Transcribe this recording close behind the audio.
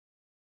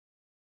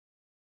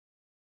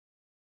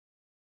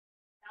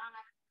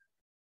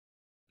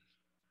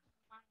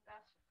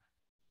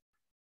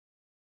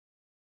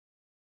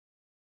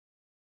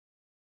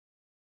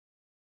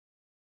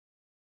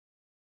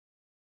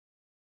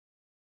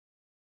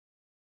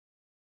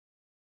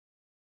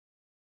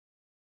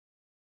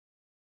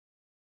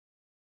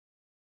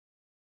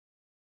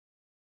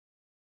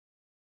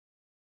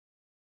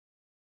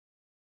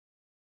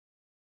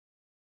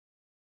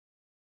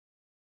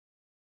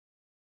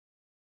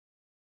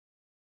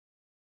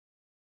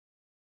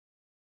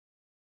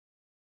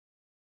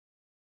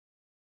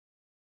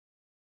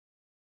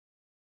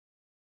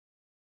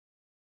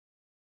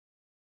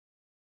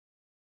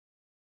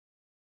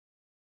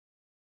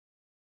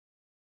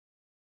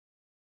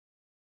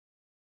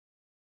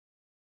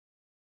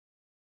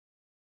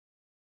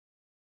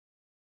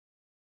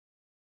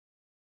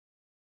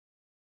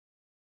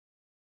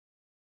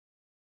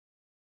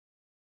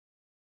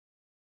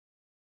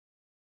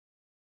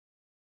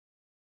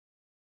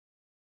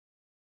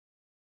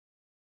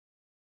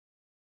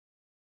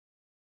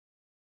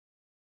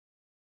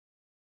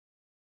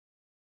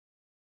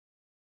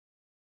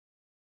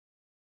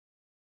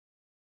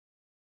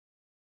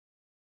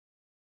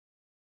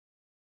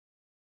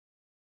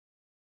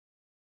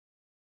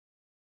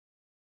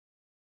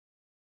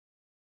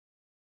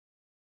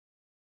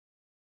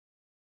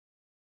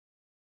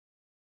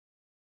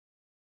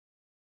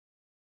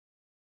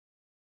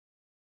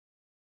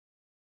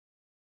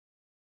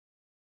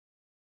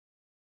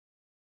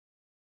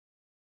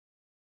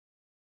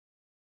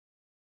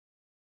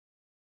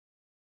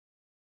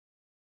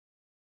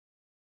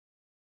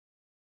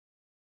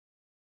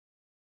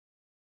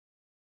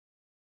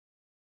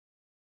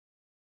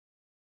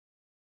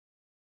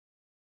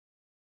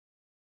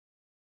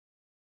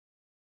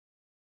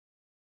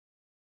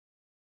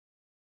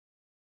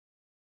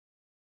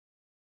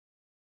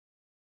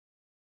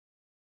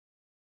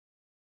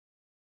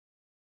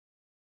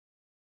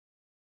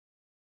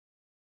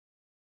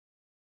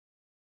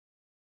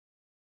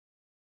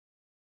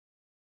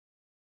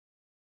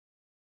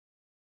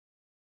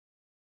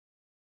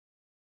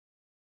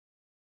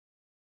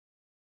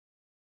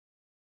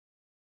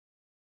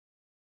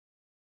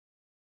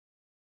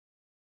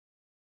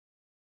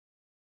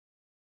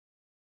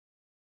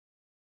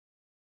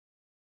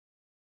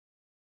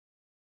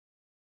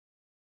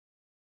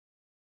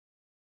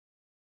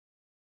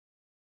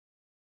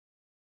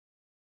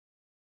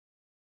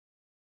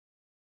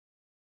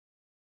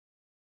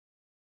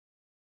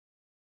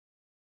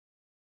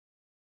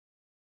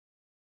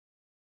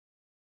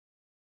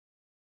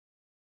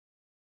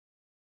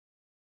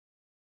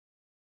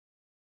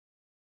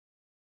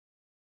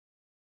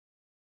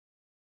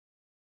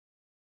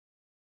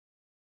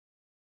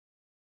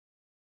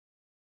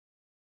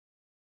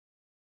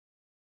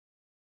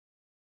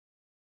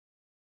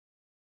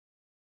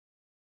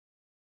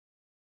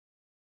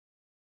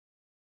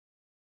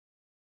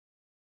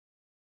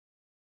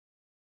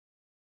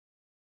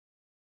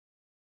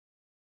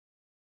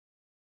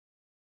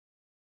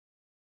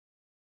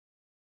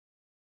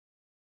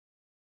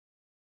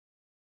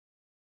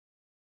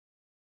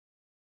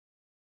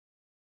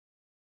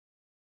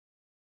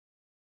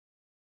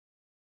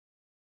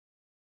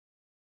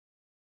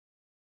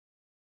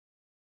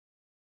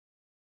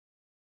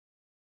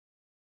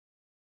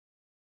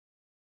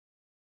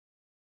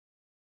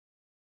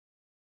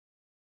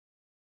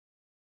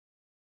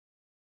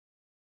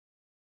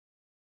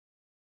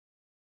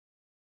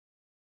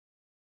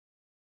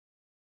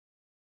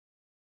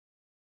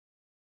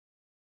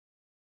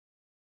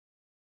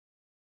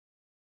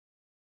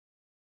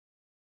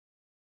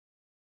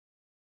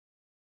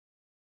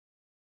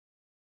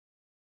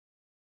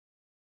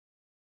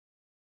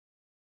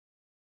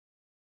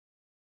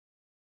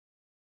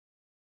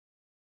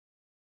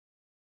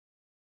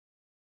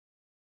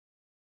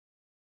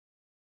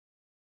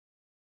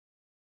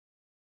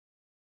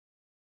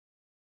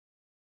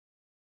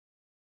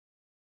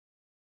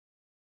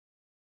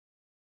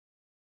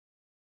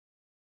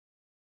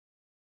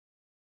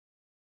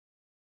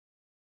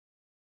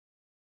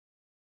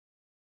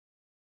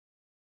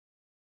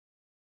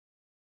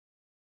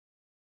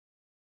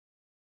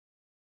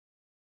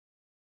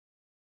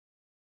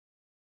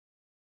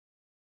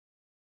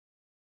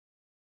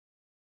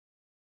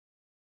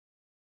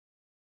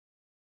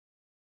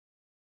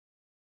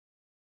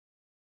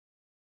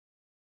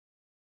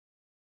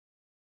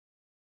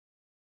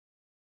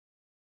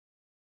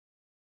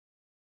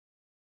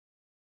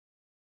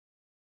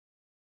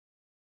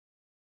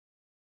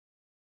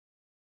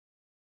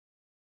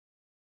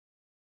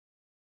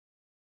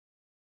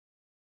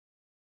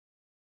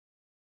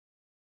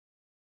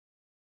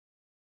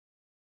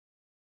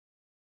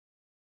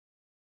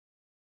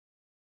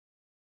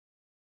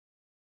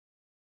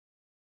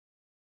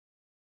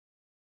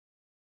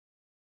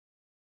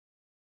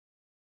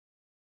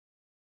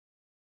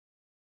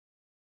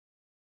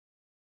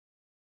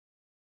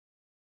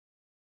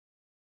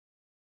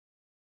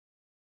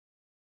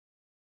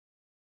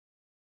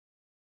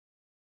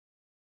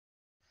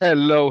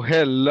Hello,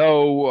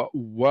 hello.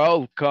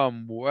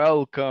 Welcome,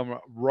 welcome,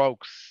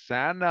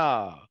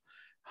 Roxana.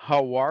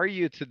 How are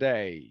you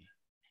today?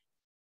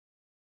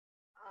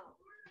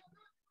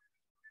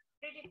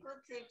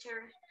 Good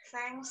teacher.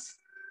 Thanks.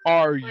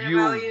 Are What about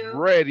you you?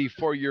 ready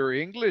for your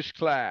English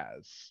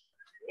class?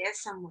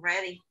 Yes, I'm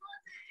ready.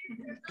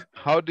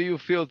 How do you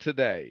feel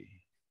today?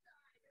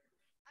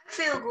 I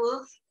feel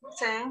good.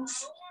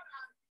 Thanks.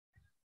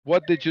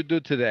 What did you do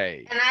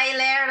today? And I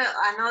learned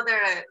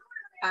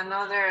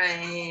another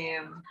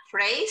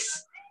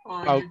phrase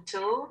on Oh,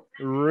 YouTube.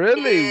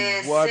 really?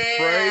 It What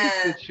phrase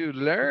said, did you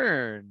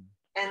learn?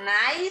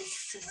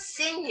 "Nice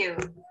seeing you."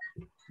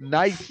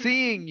 Nice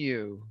seeing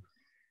you.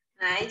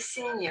 Nice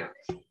seeing you.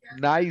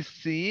 Nice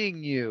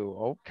seeing you.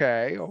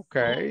 Okay,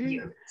 okay.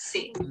 You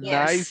see.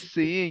 Nice Yes.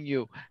 seeing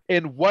you.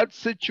 In what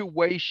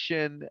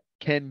situation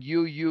can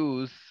you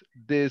use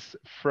this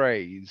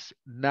phrase?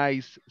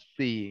 Nice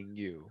seeing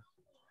you.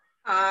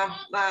 Uh,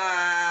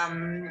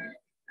 um,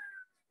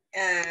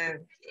 uh,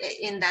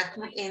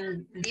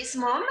 in this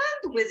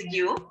moment with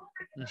you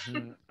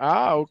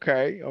Ah,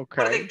 okay, for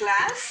the okay.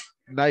 class.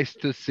 Nice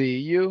to see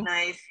you.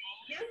 Nice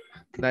seeing you.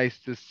 Nice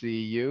to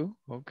see you.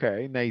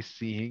 Okay, nice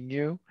seeing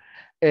you.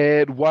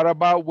 And what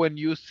about when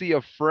you see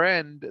a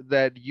friend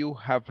that you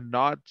have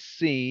not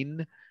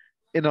seen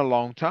in a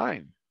long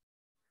time?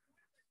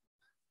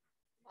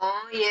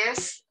 Oh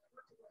yes,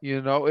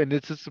 You know, and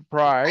it's a I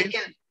surprise,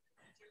 can.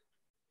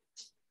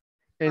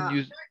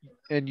 and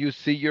Uh, you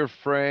see your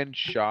friend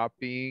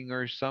shopping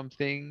or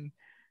something,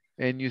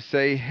 and you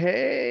say,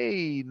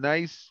 "Hey,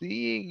 nice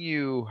seeing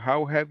you.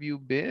 How have you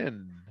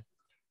been?"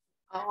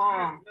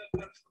 oh,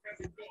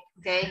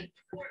 okay.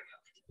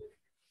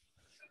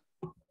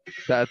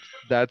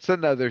 That's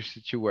another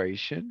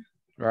situation,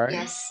 right?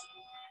 Yes,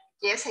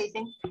 yes, I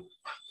think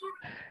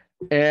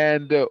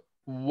And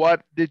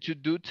what did you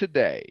do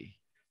today?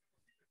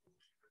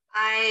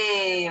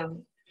 I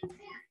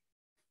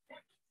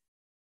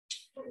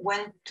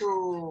went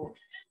to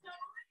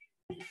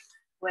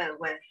well.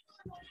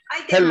 I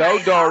did Hello,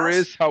 my house.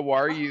 Doris. How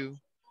are you?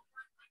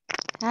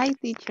 Hi,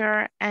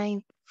 teacher.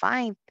 I'm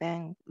fine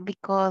then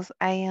because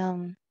I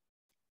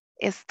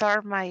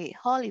start my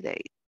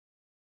holiday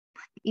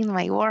in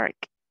my work.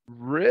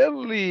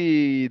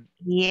 Really?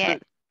 Yeah, T-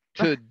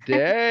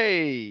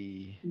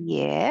 Today?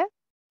 yeah.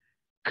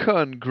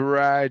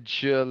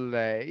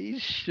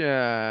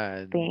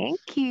 Congratulations. Thank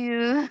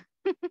you.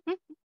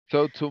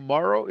 So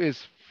tomorrow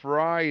is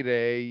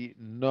Friday,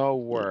 no Yeah,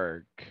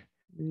 work.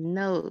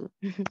 no,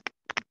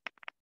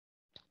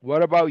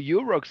 What about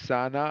you,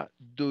 Roxana?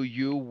 Do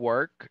you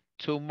work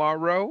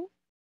tomorrow?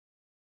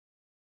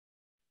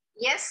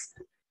 Yes,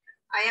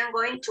 I am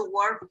going to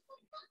work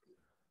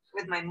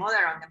with my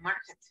mother on the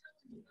market.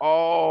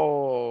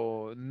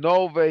 Oh,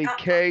 no No,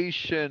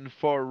 vacation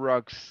for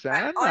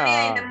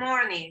only in the Roxana.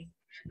 morning.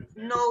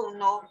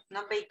 No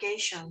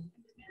vacation.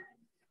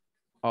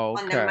 On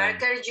the Okay.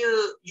 market,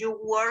 you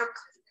work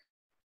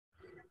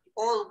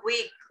all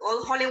week,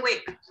 all holy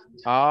week.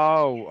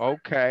 Oh,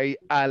 okay.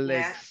 Yes.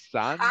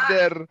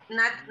 Alexander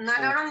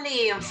Not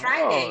only on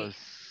Friday.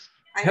 Munoz.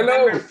 I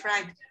remember Hello,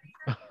 Friday.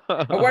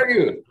 how are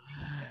you?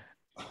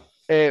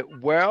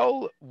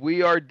 Well,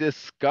 we are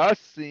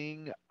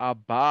discussing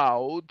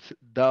about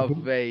the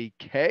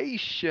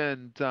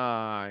vacation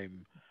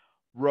time.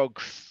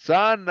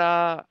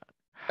 Roxana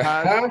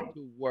has Uh-huh.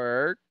 to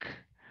work.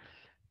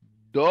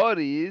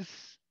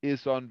 Doris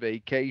is on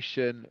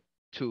vacation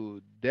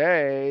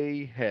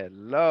today.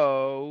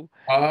 Hello.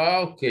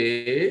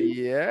 Okay.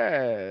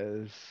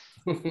 Yes.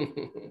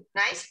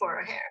 Nice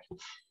for her.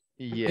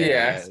 Yes,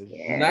 Yes.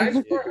 yeah. nice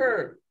for Yes.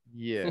 her.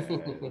 Yes.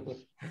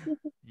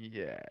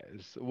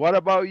 Yes. What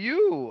about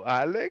you,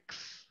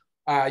 Alex?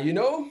 You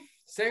know,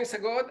 thanks a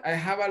God, I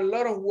have a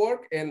lot of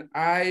work and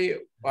I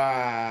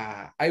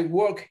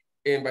work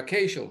in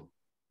vacation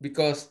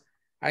because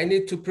I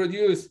need to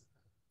produce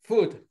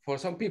food for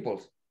some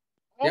people.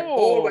 Yeah,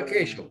 all Oh,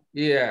 vacation.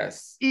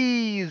 Yes.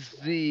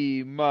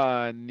 easy Easy.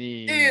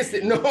 money.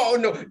 No,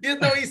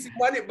 it's not easy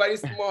money, but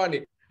it's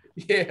money.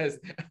 Yes.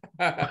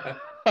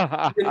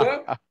 You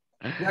know,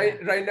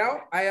 right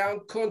now I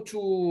am come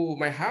to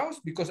my house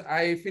because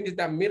I finished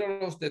the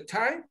middle of the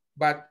time,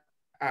 but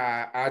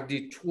at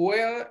the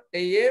 12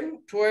 a.m.,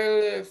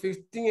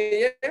 12:15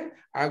 a.m.,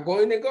 I'm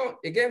going to go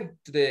again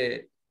to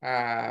the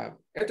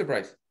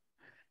enterprise.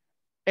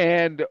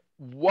 And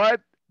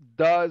what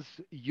does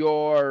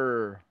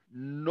your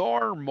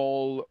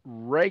normal,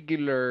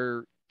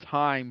 regular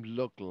time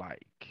look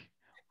like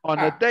on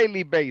a Ah,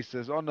 daily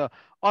basis, on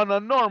a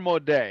normal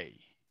day?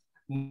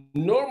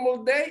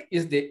 normal day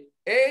is the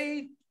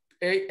 8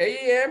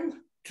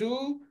 a.m.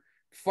 to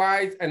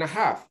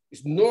 5:30.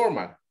 It's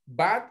normal.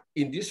 But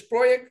in this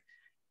project,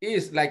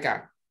 it's like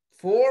a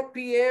 4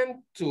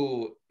 p.m.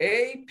 to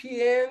 8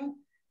 p.m.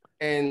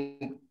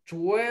 and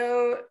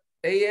 12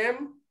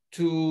 a.m.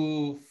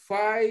 to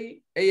 5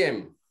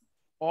 a.m.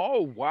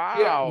 Oh,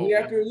 Yeah, we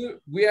are wow.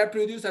 we are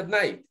produced at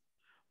night.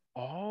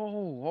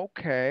 Oh,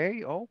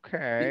 okay,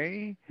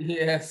 okay.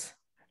 Yes.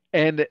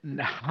 And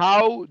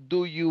how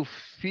do you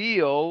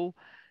feel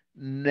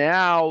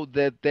now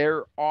that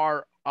there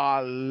are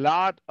a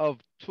lot of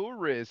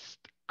tourists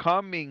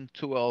coming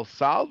to El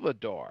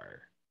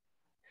Salvador?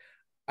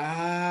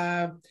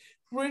 Uh,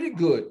 Really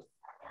good.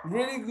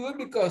 really good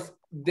because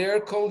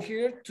they're come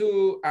here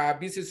to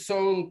visit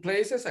some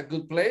places,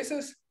 good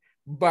places.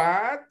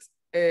 But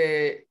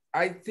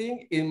I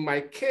think in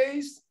my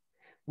case,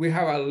 we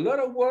have a lot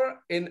of work,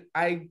 and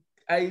I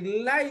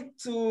like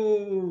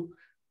to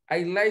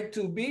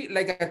be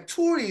like a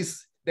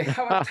tourist. They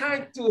have a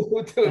time to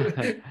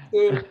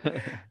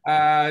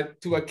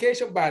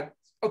vacation, but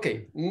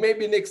okay,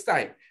 maybe next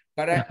time.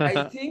 But I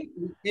think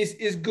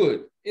it's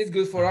good. It's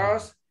good for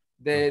us.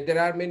 There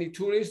are many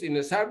tourists in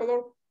El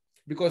Salvador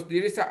because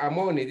there is a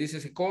money. This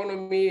is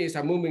economy. It's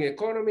a moving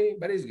economy, but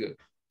it's good.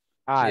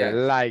 I Yes.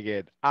 like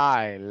it.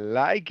 I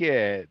like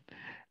it.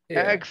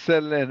 Yeah.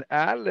 Excellent,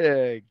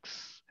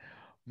 Alex.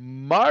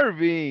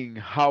 Marvin,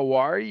 how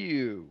are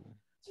you?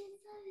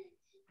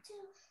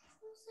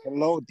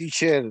 Hello,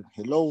 teacher.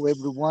 Hello,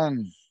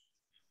 everyone.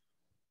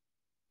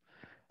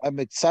 I'm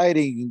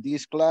excited in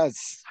this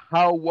class.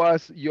 How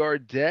was your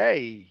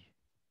day?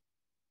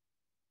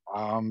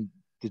 Um,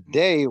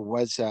 Today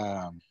was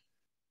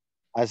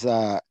as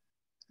a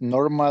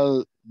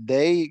normal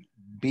day,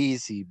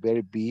 busy,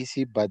 very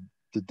busy, but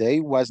today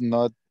was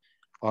not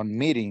on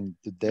meeting.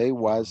 Today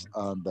was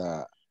on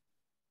the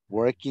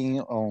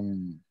working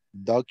on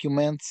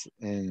documents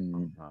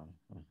and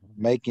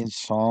making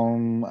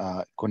some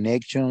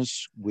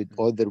connections with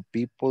other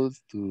people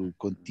to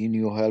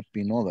continue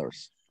helping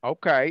others.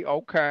 Okay,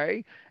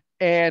 okay.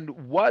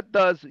 And what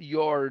does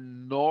your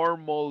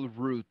normal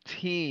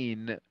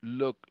routine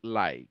look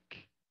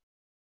like?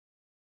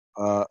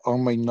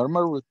 On my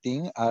normal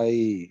routine,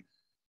 I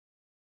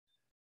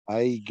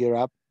get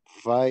up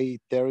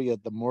 5:30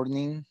 at the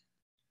morning,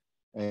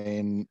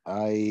 and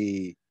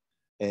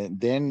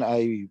then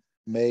I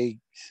make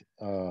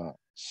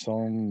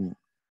some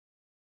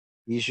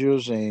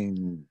issues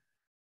and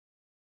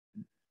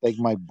take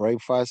my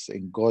breakfast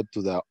and go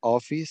to the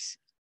office.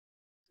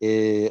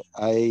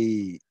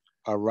 I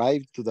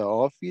arrive to the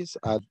office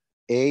at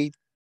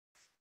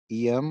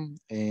 8 p.m.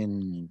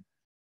 and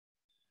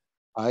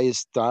I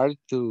start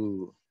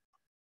to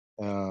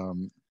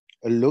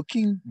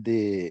looking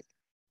the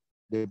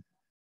the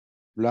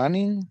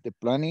planning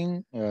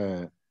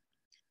to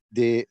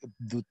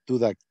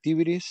the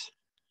activities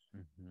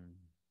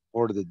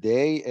for the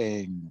day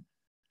and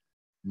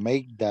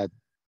make that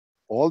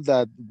all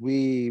that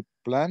we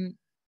plan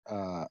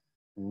uh,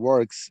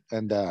 works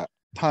and the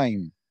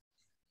time.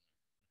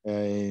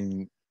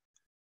 And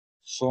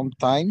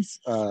sometimes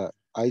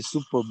I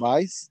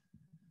supervise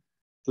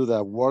to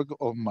the work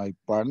of my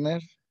partner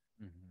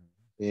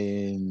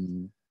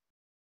and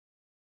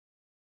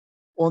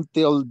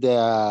until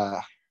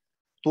the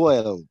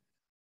 12.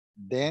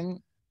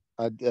 Then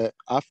at the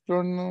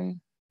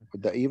afternoon,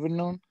 the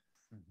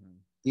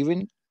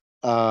even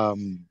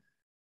um,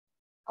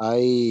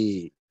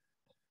 I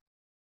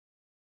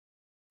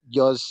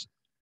just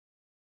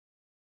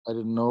I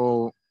don't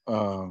know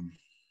uh,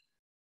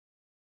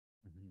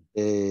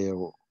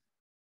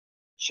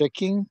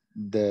 checking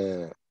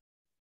the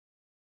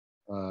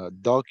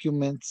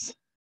documents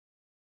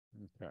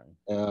Okay.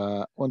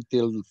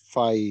 until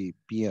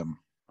 5 p.m.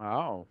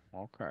 Oh,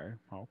 okay,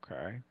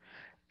 okay.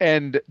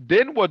 And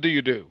then what do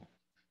you do?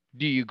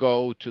 Do you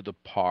go to the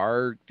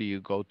park? Do you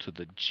go to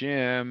the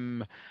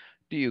gym?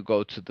 Do you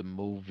go to the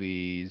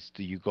movies?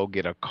 Do you go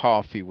get a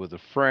coffee with a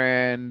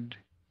friend?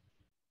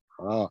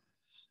 Uh,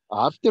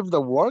 After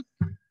the work,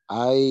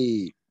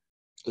 I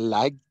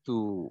like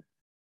to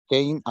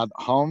stay at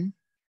home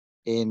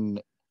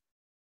and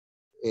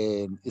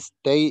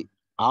stay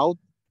out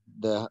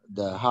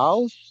the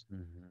house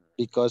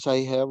because I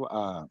have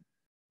a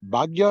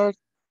backyard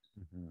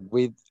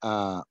with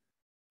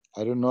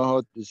I don't know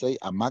how to say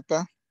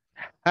hamaca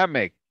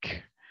Hammock.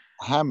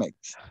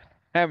 hammocks.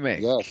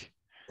 Yes,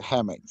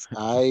 Hammock.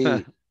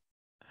 hammocks.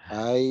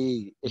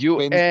 I You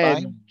spend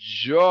time.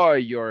 enjoy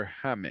your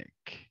hammock.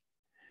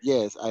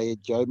 Yes, I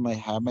enjoy my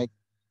hammock.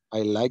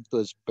 I like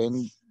to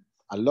spend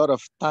a lot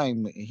of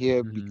time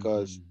here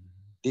because Mhm.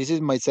 this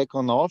is my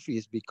second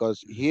office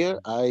because here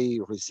I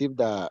received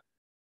the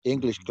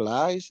English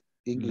class.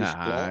 English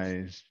class.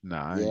 Nice,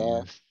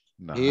 Yeah. nice,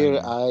 Here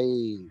nice.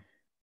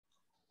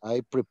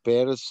 I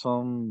prepare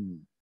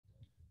some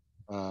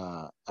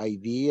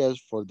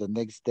ideas for the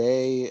next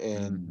day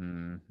and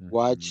Mhm,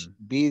 watch mhm,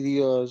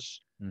 videos,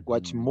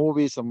 watch mhm,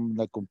 movies on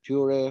the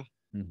computer.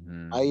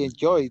 I mhm,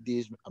 enjoy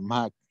this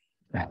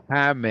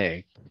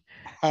hammock,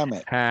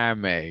 hammock.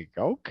 hammock.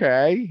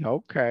 Okay,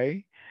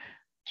 okay.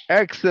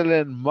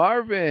 Excellent,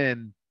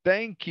 Marvin.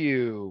 Thank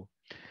you.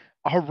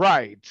 All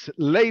right,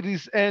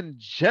 ladies and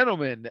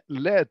gentlemen,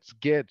 let's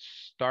get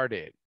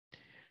started.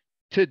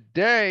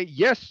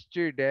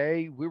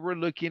 Yesterday, we were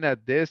looking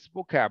at this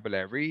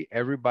vocabulary.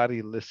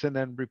 Everybody listen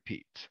and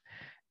repeat.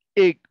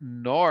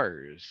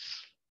 Ignores,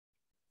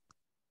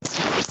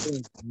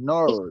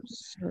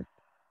 Ignores,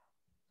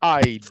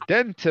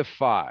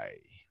 identify,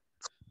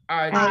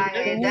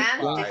 Identify.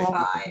 Identify.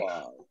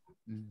 identify,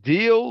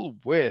 deal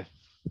with,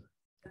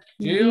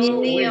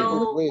 Deal with. deal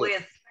Deal with,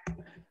 with.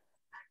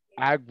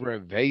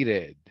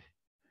 aggravated,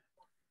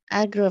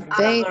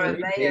 Aggravated.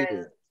 Aggravated.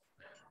 aggravated,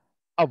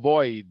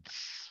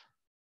 avoids,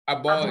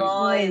 avoid,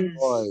 avoids,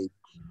 Avoid.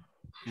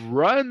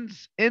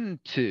 runs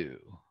into,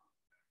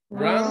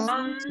 runs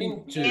run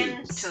into,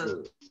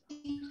 into,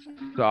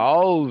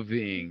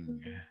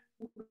 solving,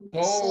 solving,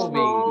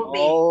 solving,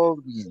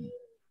 Solving.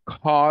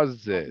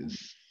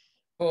 causes.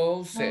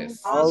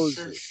 causes. Houses.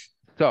 causes.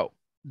 So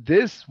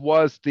this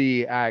was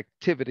the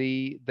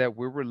activity that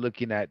we were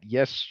looking at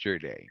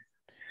yesterday.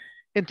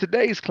 In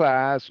today's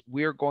class,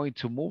 we are going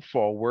to move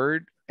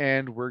forward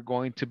and we're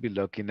going to be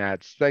looking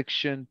at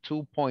section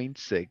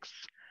 2.6,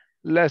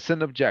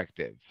 lesson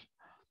objective.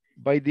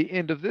 By the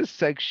end of this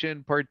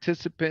section,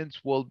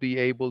 participants will be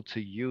able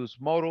to use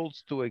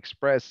modals to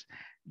express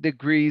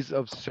degrees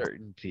of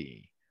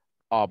certainty,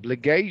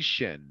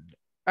 obligation,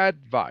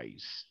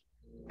 advice,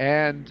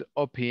 and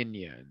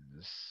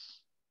opinions.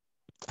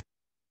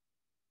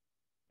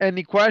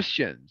 Any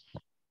questions?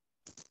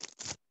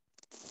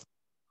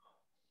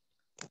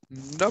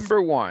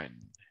 Number one,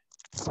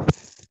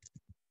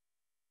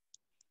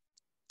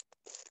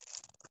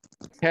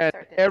 can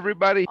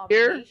everybody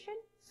hear? Obligation,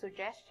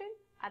 suggestion,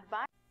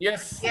 advice.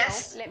 Yes.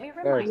 Yes. So let me Yes.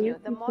 remind you,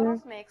 Yes, the teacher.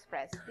 modals may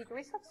express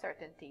degrees of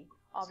certainty,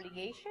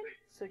 obligation,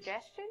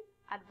 suggestion,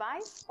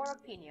 advice, or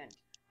opinion.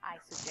 I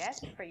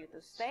suggest for you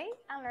to stay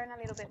and learn a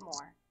little bit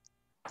more.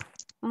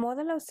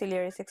 Modal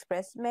auxiliaries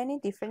express many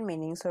different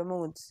meanings or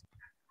moods.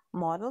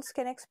 Modals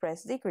can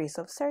express degrees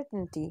of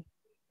certainty.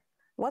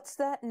 What's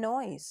that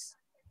noise?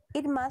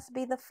 It must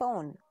be the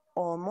phone,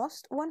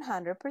 almost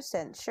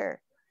 100%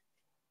 sure.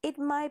 It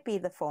might be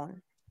the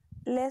phone,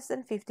 less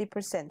than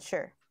 50%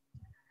 sure.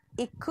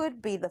 It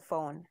could be the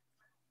phone,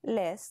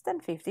 less than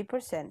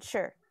 50%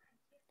 sure.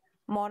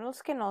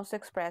 Modals can also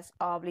express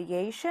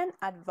obligation,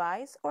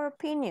 advice, or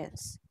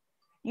opinions.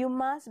 You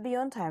must be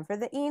on time for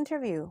the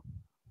interview.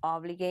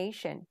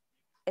 Obligation.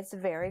 It's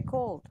very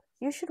cold.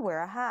 You should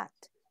wear a hat.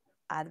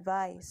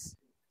 Advice.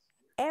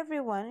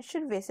 Everyone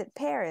should visit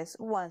Paris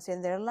once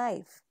in their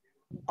life.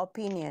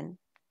 Opinion.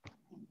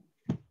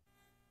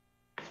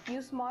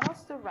 Use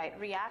models to write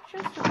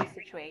reactions to these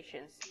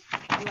situations.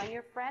 You and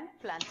your friend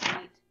plan to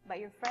meet, but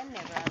your friend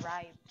never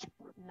arrived.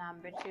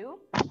 Number 2, you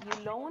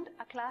loaned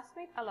a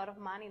classmate a lot of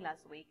money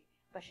last week,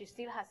 but she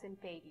still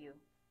hasn't paid you.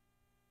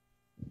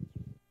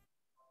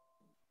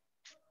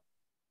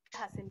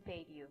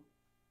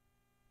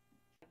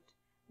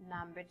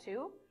 Number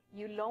 2,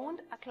 you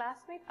loaned a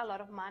classmate a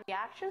lot of money.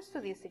 Reactions to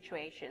these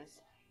situations.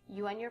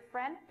 You and your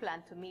friend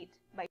plan to meet,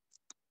 but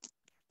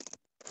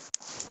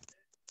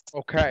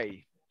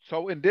Okay,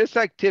 so in this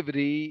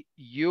activity,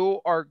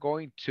 you are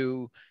going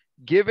to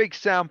give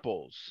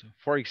examples.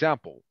 For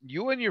example,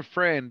 you and your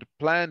friend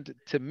planned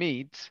to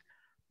meet,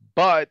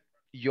 but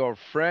your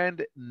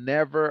friend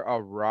never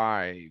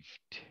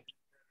arrived.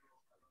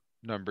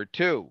 Number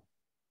 2,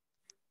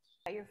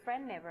 your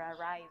friend never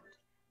arrived.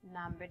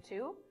 Number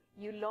 2,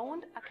 you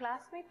loaned a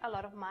classmate a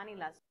lot of money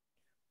last week.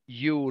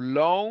 you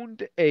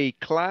loaned a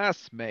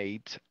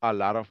classmate a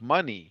lot of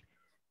money,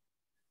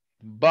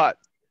 but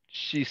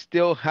she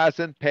still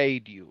hasn't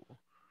paid you.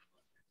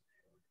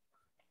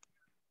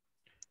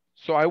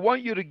 So I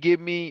want you to give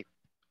me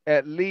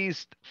at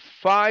least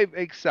 5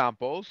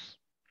 examples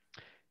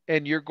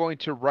and you're going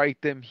to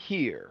write them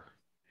here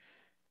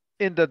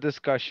in the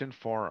discussion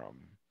forum.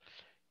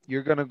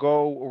 You're going to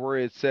go where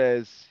it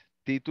says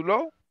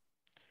título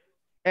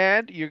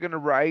and you're going to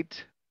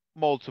write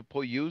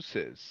multiple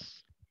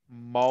uses,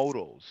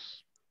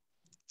 modals,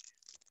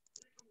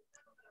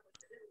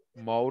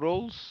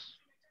 modals,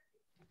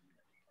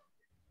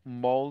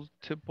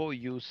 multiple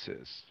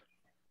uses.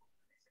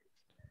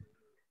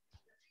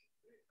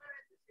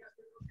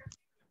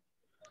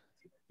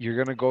 You're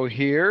going to go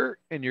here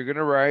and you're going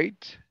to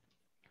write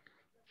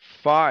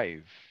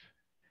 5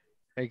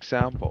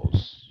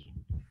 examples.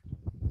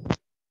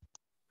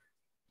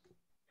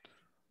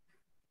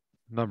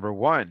 Number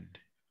 1,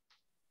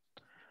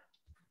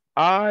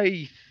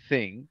 I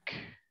think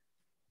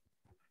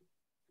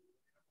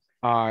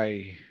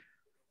I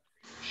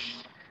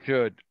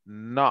should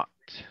not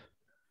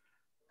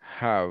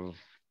have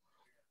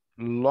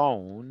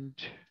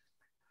loaned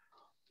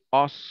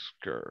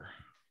Oscar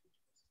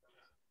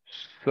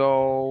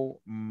so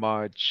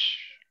much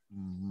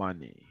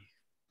money.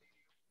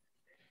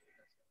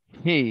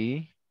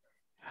 He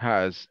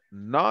has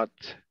not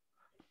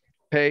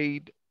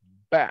paid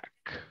back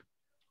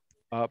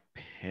a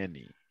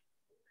penny.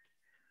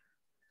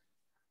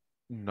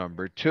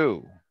 Number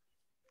 2,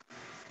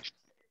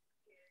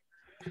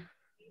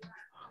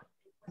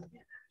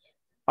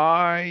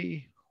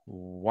 I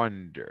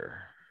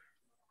wonder.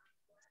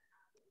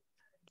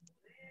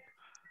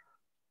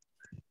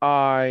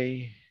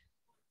 I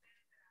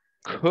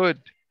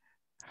could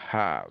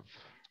have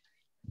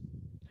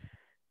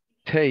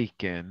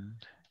taken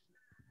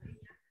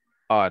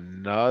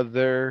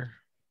another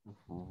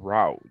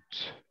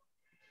route.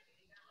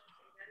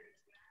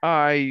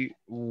 I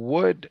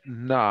would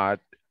not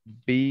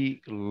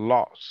be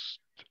lost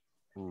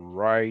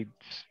right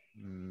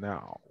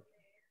now.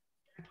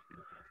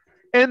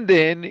 And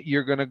then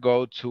you're going to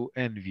go to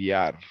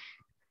enviar.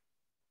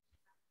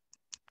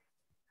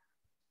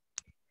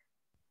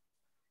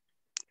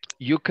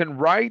 You can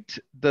write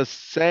the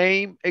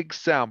same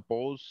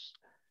examples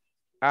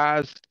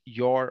as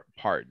your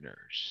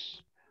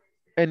partners.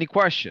 Any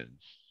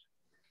questions?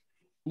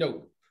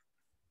 No.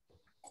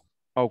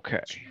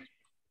 Okay,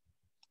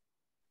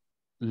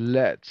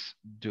 let's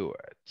do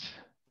it.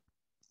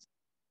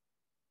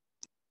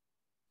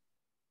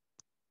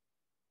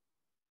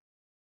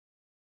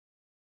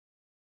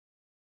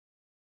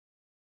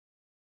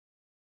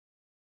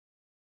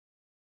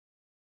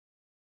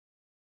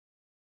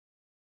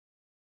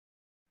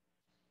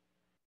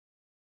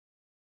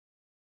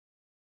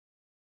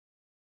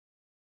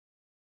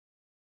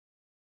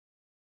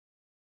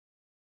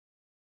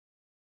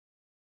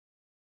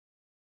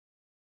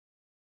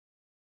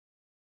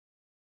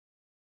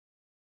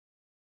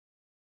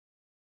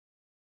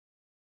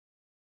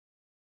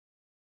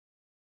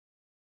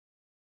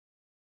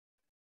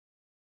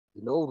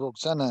 Hello,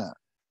 Roxana.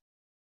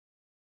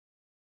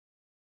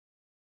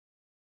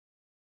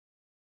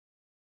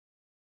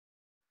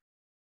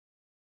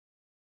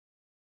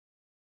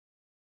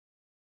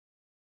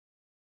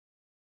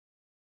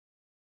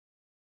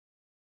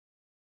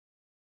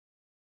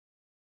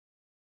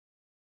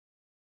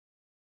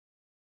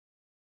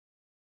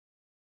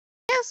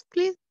 Yes,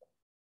 please.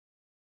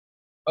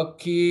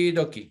 Okie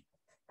dokie.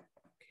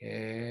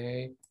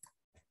 Okay.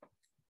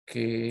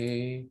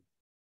 Okay.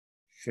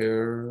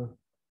 Share.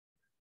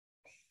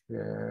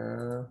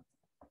 Share.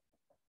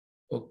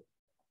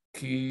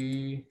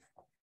 Okay.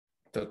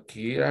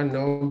 Takira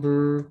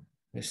number.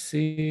 Let's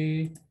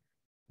see.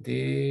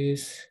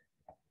 This.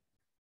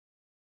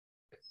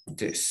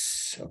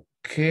 This.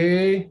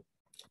 Okay.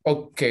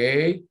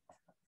 Okay.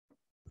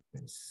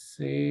 Let's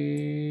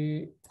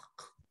see.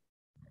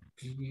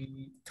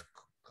 Okay.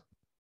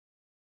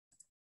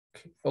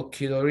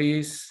 Okay,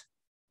 Doris.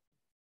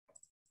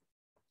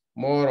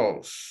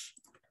 Morals.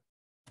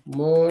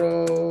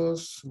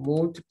 Morals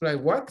multiply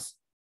what?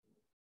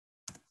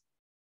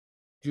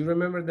 Do you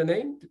remember the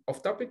name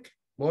of topic?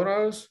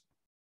 Morals,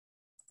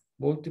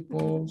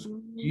 multiples,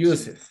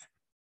 uses.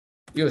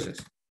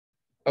 Uses.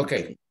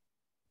 Okay.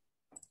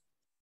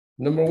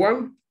 Number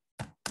one,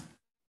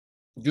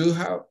 do you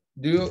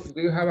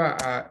have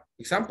a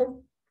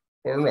example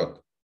or not?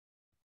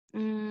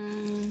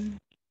 Mm,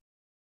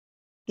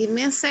 give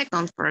me a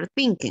second for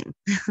thinking.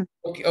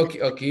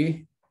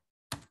 Okay.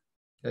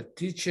 The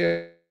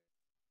teacher.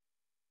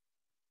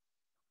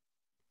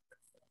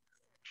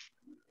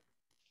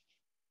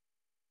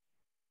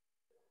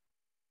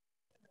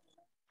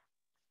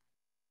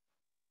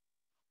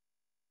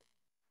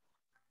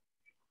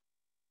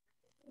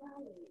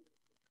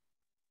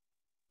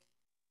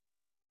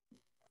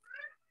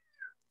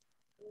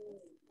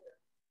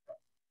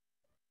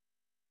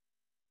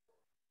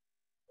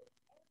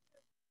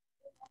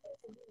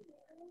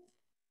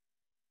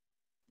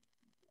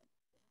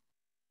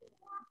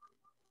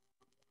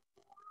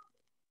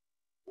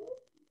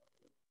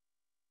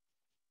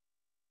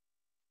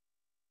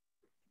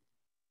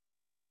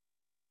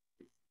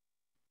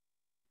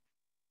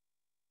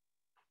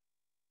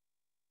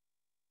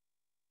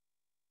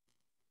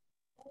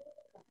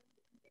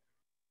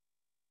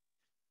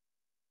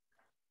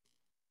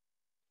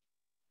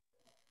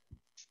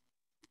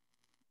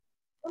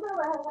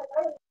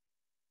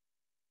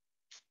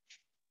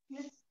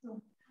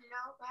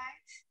 Hello,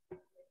 guys.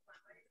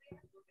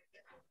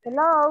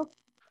 Hello.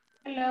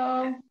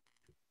 Hello.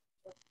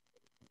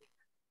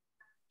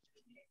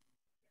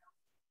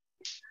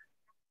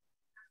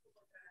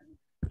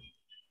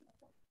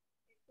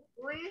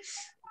 Please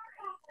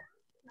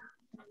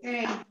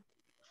Okay.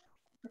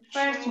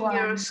 First share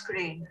your one.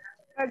 screen.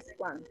 First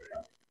one.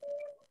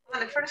 Oh,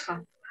 the first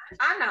one.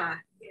 Anna.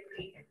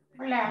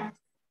 Hola.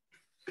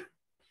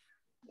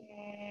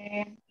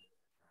 Eh,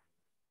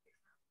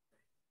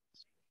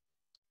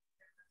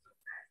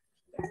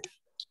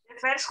 The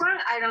first one,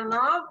 I don't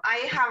know. I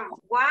have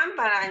one,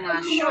 but I'm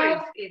not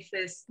sure if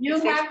it's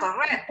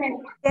correct.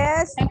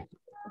 Yes.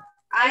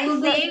 I I will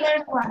do the think,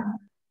 first one.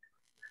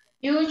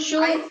 You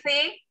should. I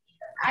think,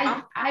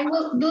 I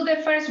will do the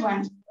first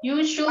one.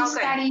 You should Okay.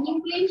 study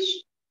English.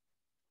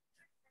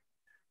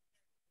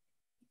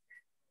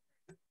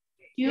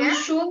 You Yeah?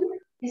 should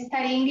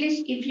study English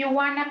if you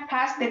wanna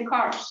pass the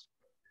course.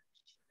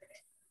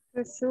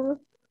 You should.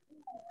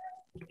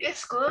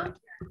 It's good.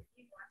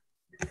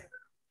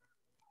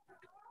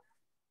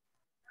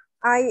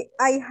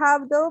 I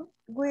have the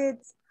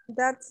with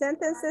that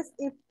sentences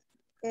if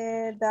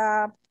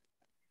the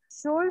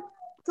should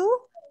to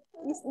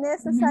is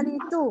necessary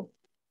to.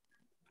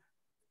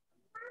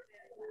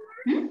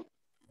 Hmm?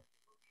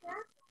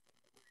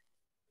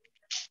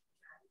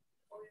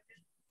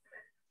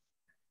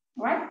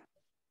 What?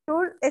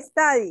 Should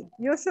study.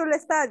 You should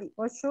study.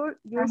 Or should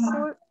you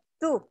should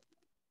do.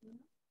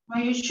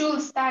 No, you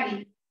should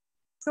study.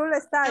 Should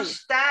To study.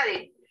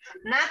 study,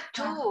 not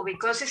to,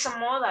 because it's a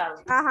modal.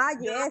 You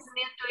Yes. don't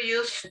need to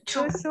use You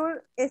to.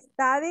 should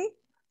study.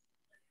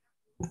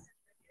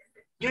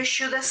 You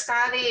should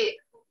study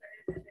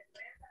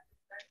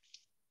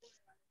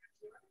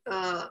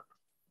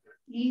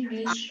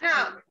English.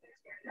 no,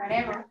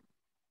 Whatever.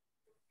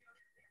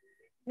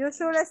 You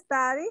should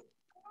study.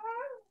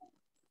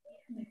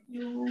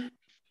 You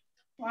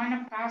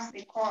want to pass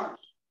the course.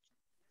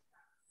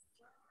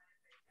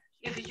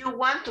 If you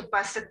want to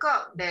pass the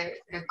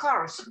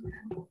course.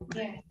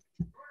 Yeah.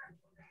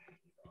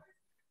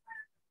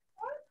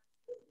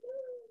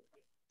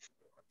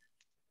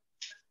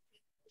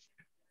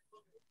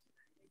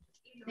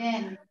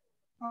 Then,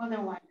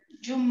 other one.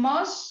 You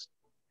must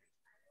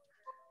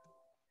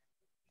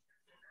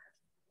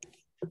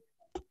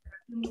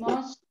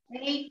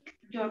take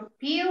your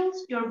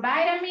pills, your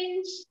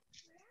vitamins.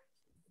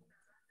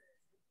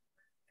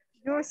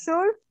 You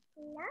should.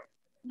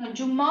 No,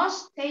 you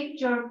must take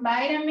your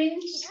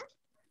vitamins.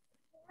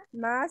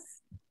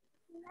 Must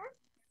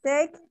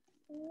take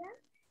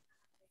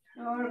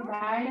Your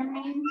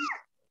vitamins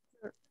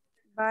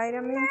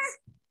vitamins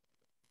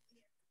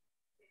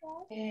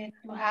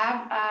to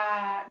have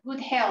a good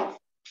health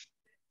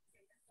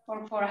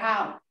or for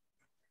health.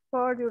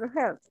 for your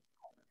health.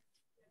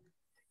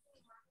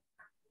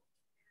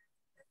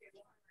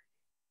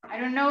 I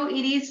don't know,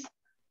 it is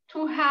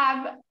to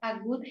have a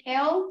good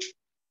health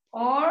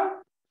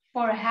or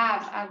for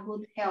have a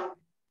good health.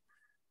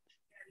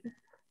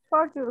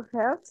 For your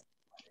health.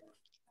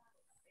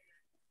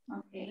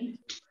 Okay.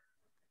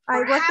 I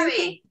For was thinking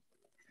having.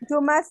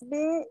 you must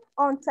be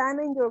on time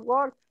in your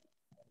work.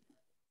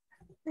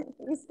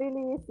 It's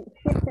really easy.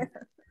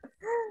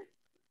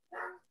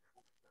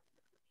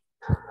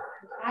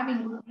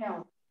 Having good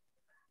health.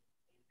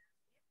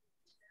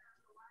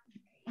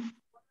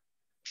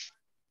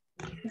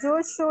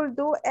 You should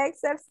do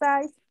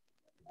exercise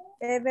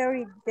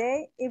every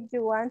day if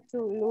you want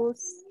to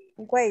lose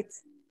weight.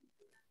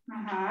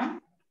 Uh-huh.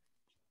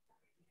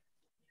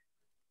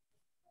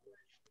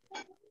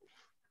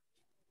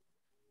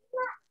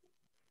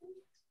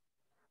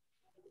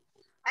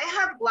 I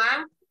have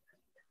one.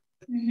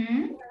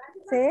 Mm-hmm.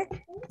 See?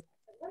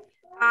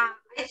 I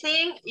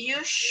think you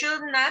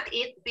should not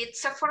eat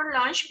pizza for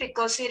lunch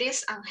because it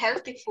is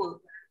unhealthy food.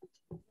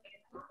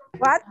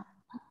 What?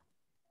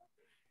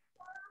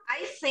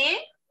 I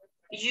think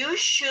you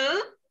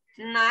should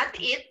not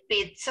eat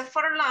pizza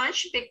for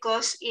lunch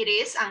because it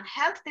is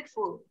unhealthy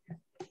food.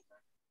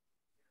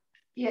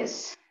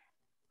 Yes.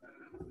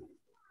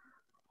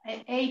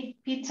 I ate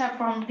pizza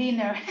from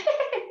dinner.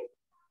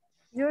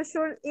 You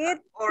should eat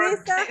Or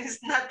pizza. it's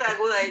not a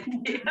good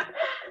idea.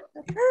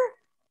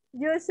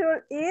 You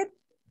should eat.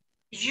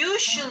 You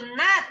should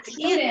not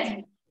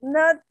eat.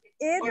 Not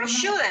eat. Or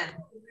shouldn't.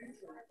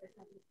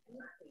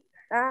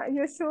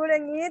 You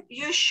shouldn't eat.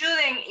 You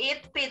shouldn't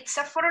eat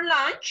pizza for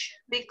lunch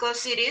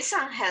because it is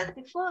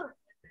unhealthy food.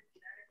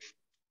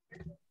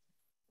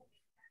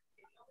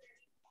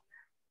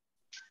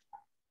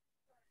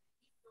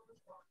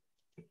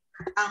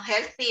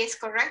 Unhealthy is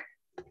correct?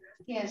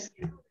 Yes.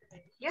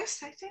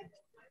 Yes, I think.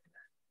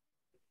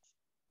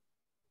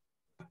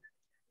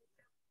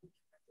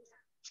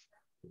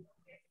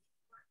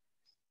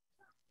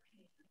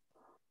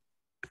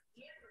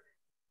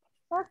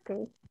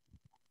 Okay.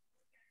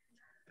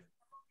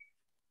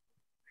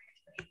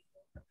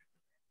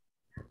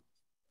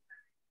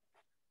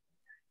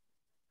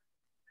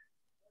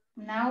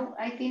 Now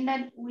I think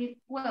that we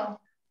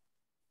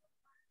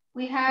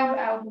have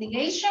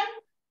obligation.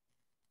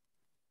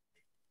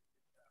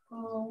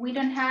 We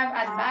don't have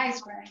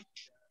advice, right?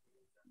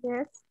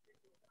 Yes.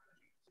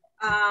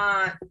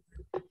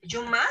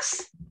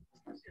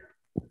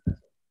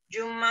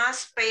 You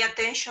must pay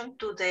attention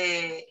to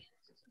the...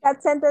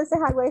 That sentence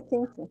is a great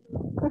thinking.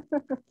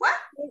 What?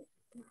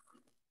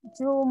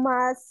 You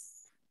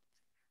must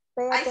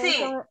pay I attention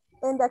think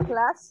in the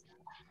class.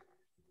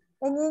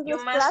 In English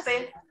you must class.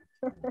 pay...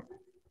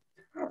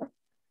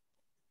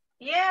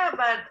 Yeah,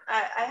 but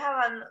I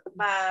have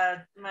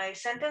but my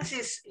sentence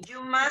is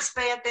you must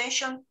pay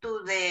attention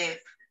to the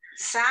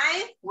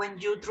sign when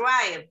you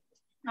drive.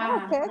 Okay.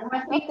 I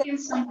was thinking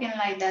something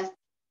like that.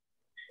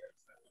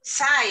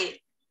 Sign.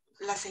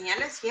 Las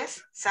señales, yes.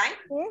 Sign.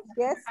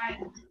 Yes.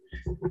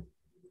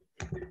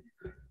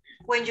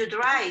 When you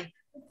drive.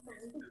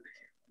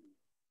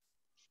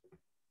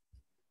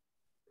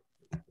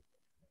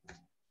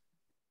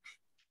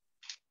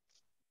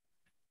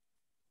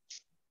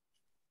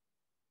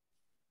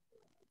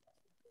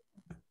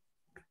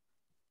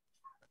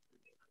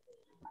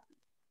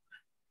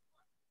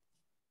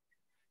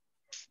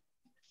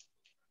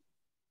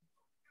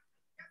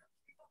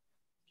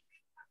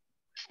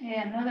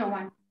 Another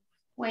one.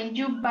 When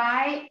you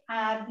buy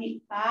a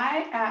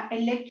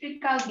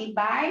electrical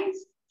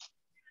device.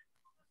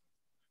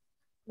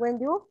 When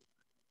you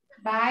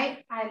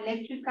buy an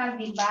electrical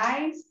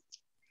device.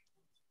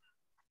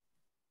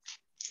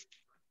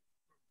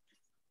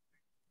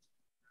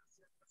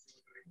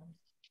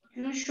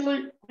 You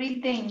should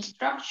read the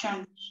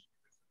instructions.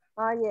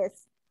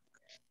 Yes.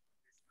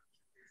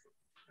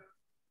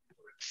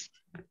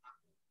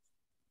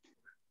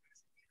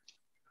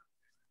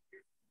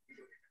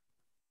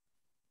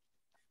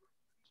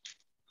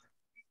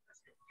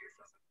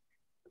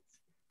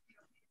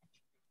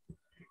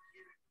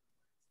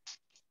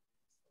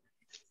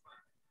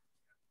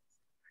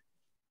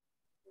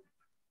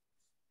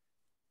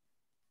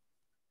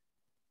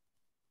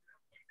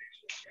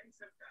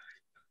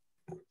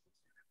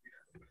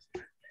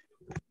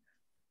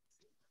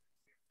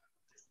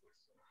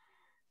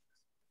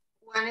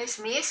 One is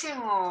missing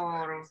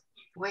or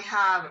we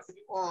have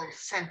all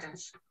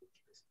sentence?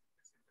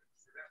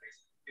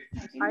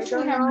 I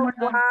don't know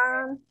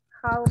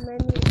how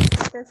many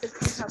sentences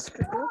we have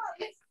to do.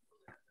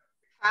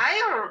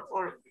 Five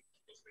or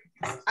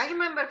I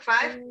remember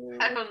five.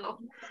 I don't know.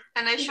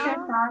 And I should.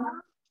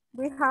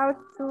 We have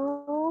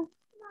two,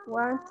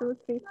 1, 2,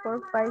 3,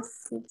 4, 5,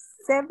 6,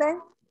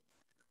 7.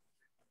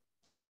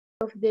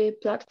 Of the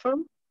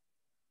platform.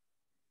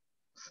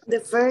 The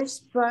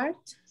first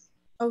part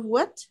of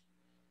what?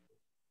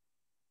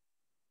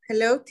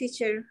 Hello,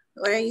 teacher.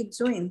 What are you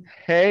doing?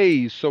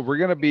 Hey, so we're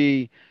going to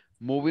be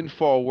moving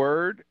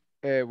forward.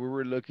 We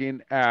were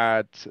looking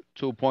at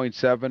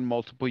 2.7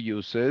 multiple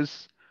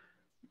uses.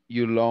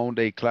 You loaned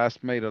a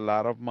classmate a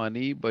lot of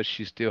money, but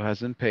she still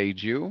hasn't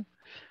paid you.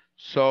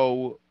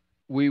 So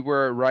we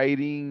were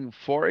writing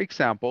 4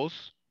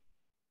 examples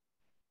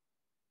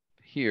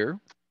here.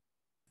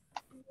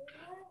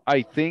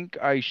 I think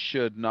I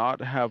should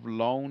not have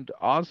loaned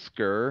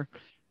Oscar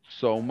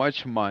so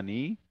much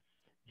money.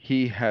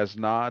 He has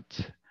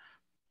not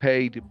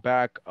paid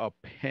back a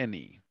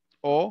penny.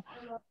 Or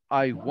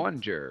I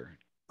wonder,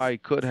 I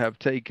could have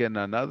taken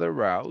another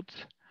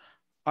route.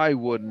 I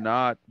would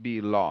not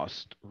be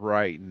lost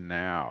right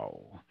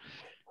now.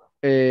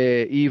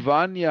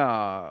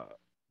 Ivania,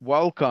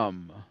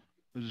 welcome.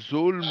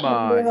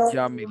 Zulma,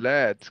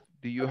 Yamilet,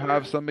 do you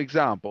have some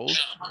examples?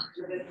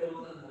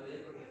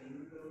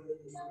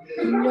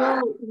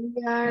 No,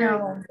 we are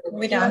No,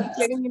 we don't.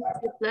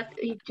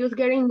 Just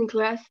getting in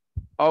class.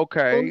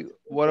 Okay,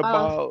 what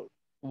about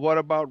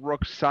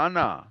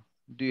Roxana?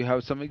 Do you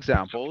have some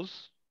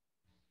examples?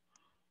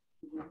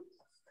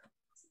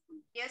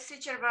 Yes,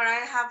 teacher, but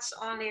I have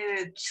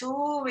only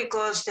 2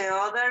 because the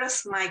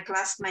others my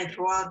classmate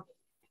wrote.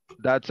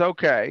 That's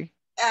okay.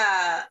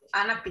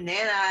 Ana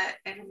Pineda,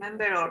 I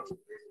remember. Or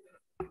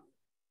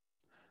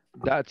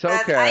that's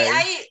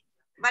okay.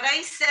 But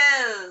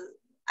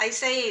I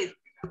say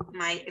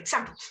my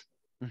examples.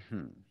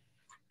 Mm-hmm.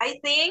 I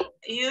think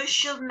you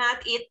should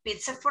not eat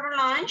pizza for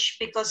lunch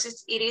because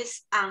it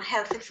is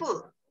unhealthy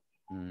food.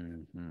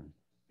 Mm-hmm.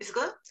 Is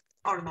good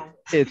or no?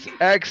 It's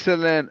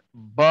excellent,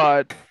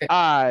 but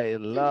I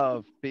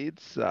love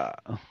pizza.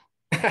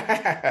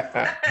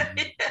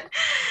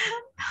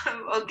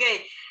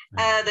 Okay.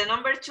 The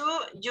number 2,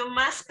 you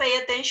must pay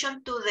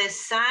attention to the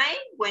sign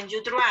when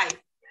you drive.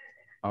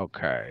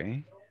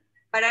 Okay.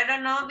 But I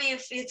don't know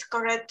if it's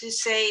correct to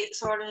say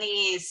it's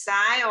only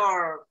sign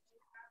or...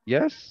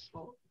 Yes.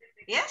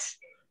 Yes?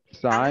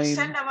 Sign.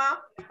 Understand about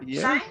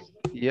yes. sign?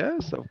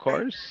 Yes, of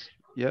course.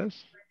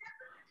 Yes.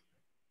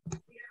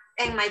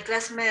 And my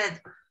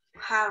classmate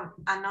have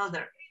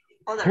others.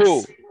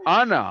 Who?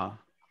 Anna.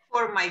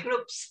 For my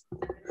groups.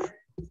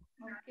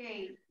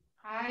 Okay,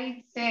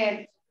 I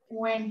said,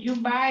 when you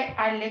buy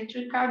an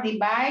electrical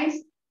device,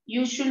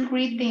 you should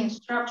read the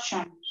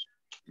instructions.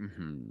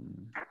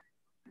 Mm-hmm.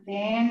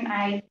 Then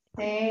I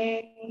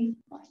say,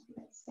 what did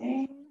I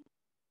say?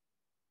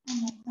 Oh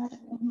my God, I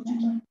don't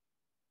remember.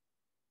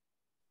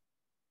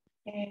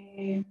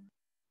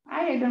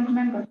 I don't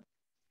remember.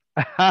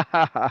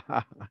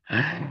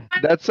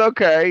 That's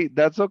okay.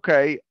 That's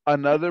okay.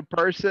 Another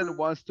person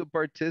wants to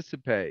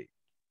participate.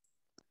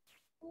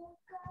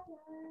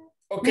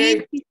 Okay.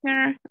 Me,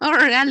 teacher, or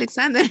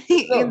Alexander.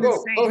 No,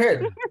 go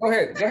ahead. Go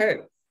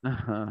ahead.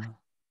 Uh-huh.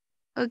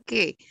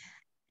 Okay.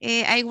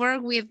 I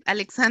work with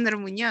Alexander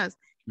Munoz.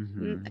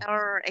 Mm-hmm.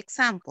 Or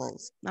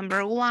examples.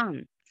 Number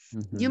 1,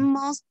 Mm-hmm. you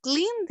must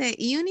clean the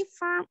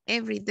uniform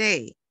every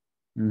day.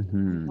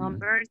 Mm-hmm.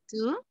 Number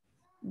 2,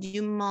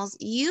 you must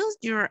use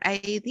your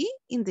ID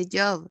in the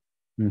job.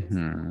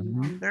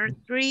 Mm-hmm. Number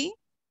 3,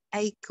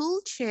 I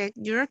could check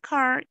your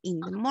car in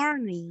the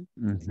morning.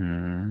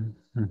 Mm-hmm.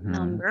 Mm-hmm.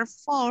 Number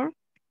 4,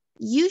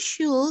 you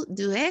should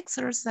do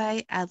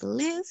exercise at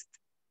least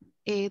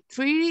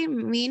 30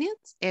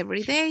 minutes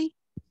every day.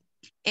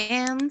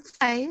 And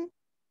 5,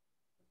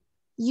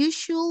 you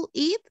should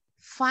eat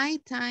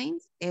 5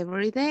 times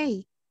every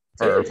day.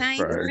 2 times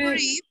for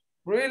eat.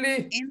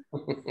 Really?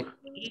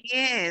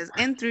 Yes,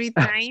 and 3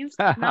 times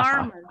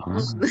normal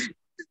food.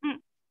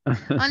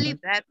 Only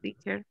that,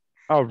 teacher.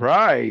 All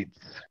right.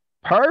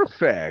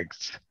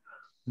 Perfect.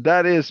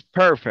 That is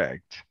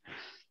perfect.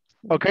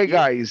 Okay,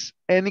 guys,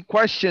 any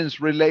questions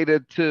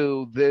related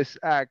to this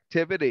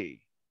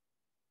activity?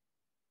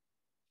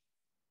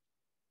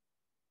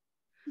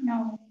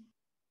 No.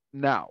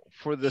 Now,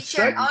 for the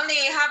Teacher, second. only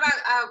have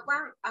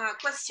one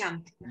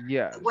question.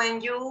 Yes. When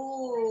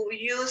you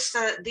use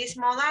this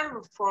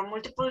model for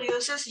multiple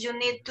uses, you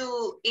need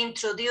to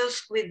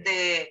introduce with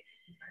the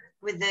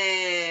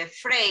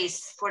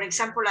phrase. For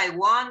example, I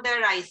wonder,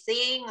 I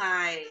think,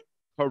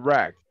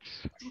 Correct.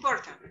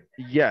 Important.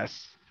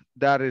 Yes,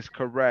 that is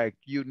correct.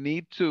 You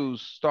need to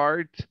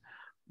start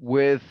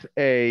with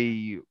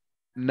a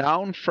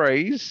noun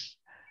phrase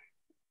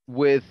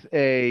with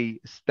a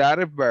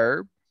stative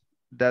verb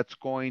that's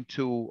going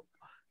to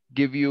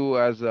give you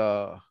as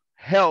a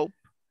help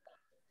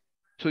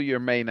to your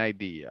main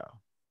idea.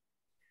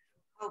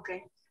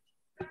 Okay.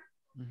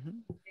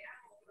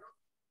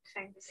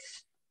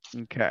 Thanks.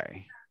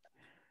 Okay.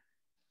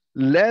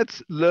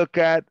 Let's look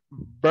at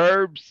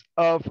verbs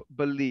of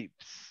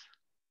beliefs.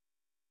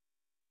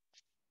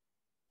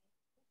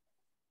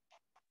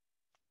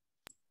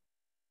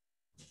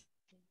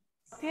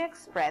 If you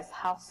express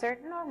how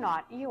certain or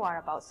not you are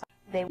about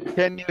something.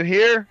 Can you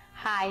hear?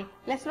 Hi,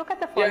 let's look at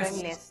the following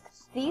Yes. list.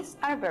 These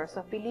are verbs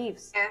of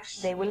beliefs.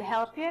 Yes. They will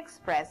help you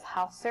express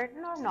how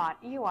certain or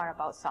not you are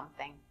about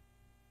something.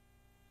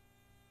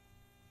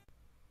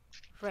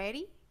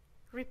 Ready?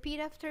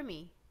 Repeat after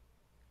me.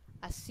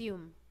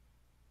 Assume.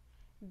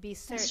 Be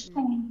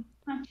certain.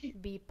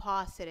 Be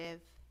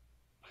positive.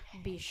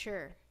 Be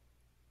sure.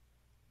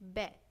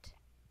 Bet.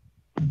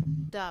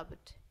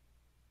 Doubt.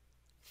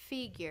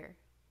 Figure.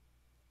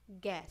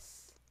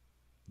 Guess.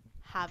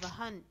 Have a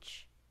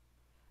hunch.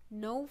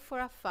 Know for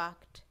a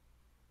fact.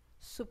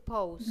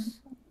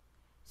 Suppose.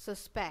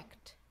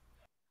 Suspect.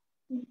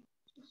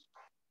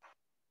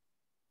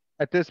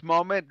 At this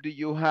moment, do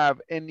you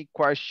have any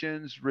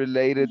questions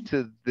related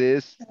to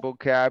this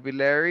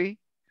vocabulary?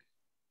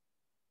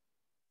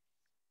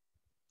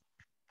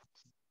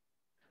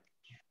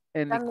 The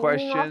Any meaning of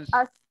questions?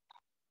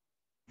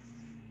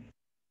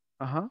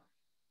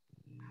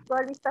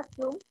 ¿Cuál es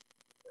assume?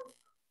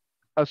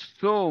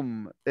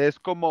 Assume es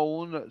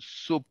como un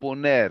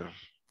suponer.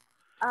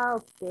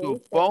 Okay.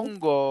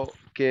 Supongo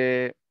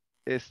que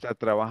está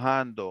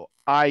trabajando.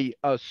 I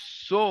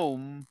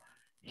assume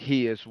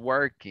he is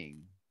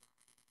working.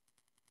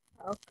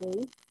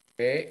 Okay.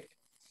 Okay.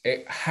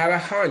 Have a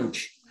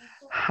hunch.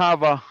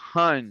 Have a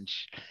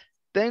hunch.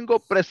 Tengo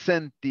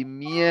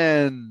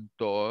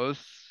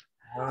presentimientos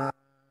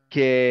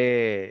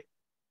que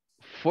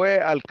fue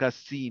al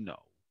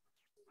casino.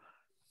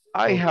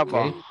 I have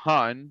a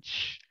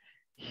hunch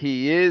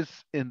he is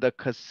in the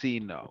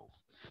casino.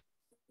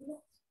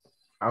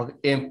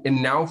 Okay.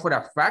 And now for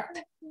a fact?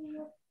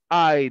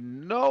 I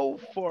know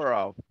for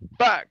a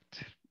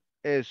fact.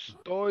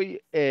 Estoy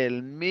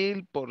el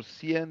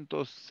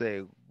 1000%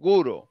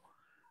 seguro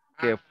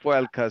que fue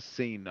al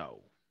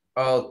casino.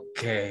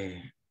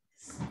 Okay.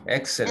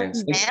 Excellent.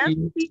 And Thank bet,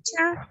 you.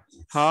 teacher?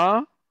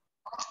 Huh?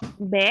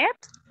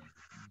 Bet?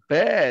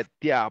 Bet,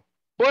 te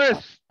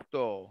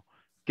apuesto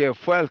que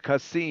fue al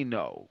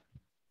casino.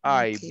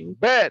 I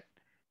bet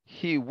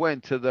he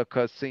went to the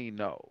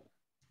casino.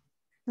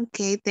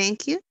 Okay,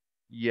 thank you.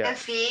 Yes. And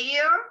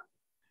figure?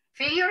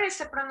 Figure is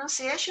the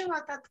pronunciation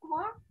of that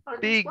word?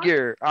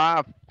 Figure.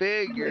 I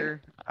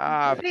figure.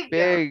 I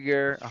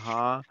figure.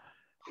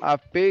 A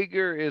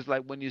figure is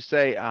like when you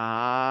say,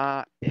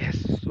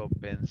 eso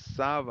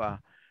pensaba.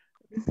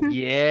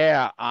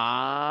 Yeah,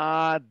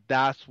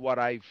 that's what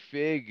I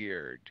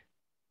figured.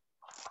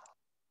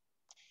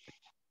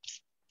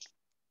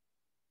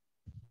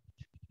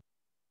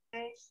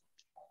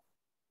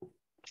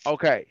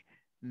 Okay,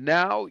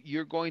 now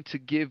you're going to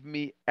give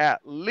me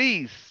at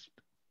least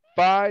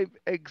 5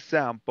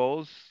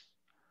 examples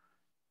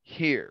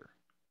here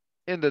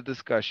in the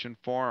discussion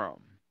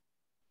forum.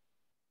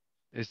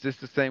 Is this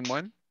the same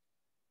one?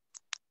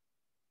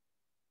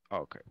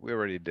 Okay, we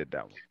already did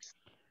that one.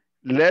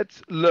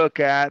 Let's look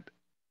at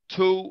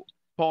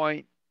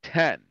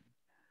 2.10,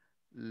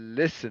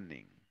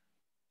 listening.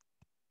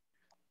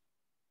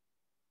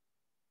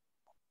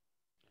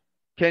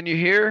 Can you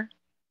hear?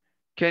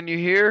 Can you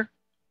hear?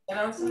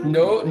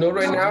 No, no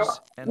right now.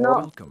 And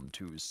welcome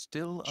to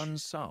Still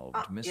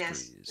Unsolved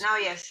Mysteries. Yes. Now,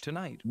 yes.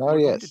 Tonight, Now, we're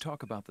going yes. to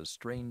talk about the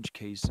strange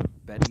case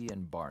of Betty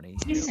and Barney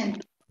Hill.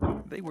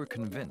 They were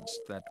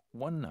convinced that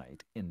one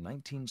night in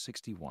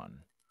 1961,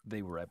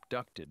 they were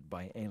abducted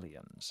by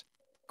aliens.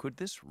 Could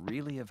this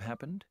really have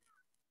happened?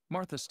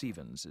 Martha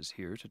Stevens is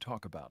here to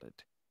talk about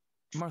it.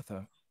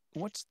 Martha,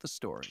 what's the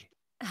story?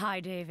 Hi,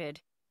 David.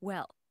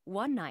 Well,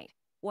 one night,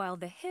 while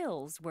the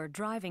Hills were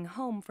driving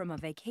home from a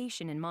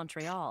vacation in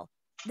Montreal,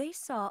 they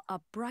saw a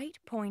bright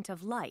point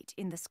of light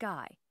in the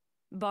sky.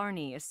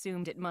 Barney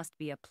assumed it must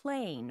be a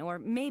plane or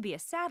maybe a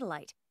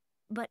satellite,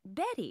 but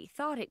Betty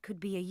thought it could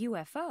be a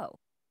UFO.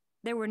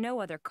 There were no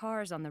other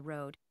cars on the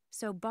road,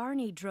 so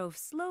Barney drove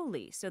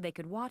slowly so they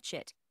could watch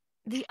it.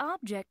 The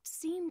object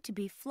seemed to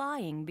be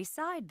flying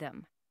beside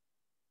them.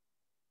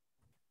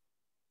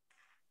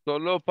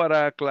 Solo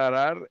para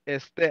aclarar,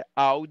 este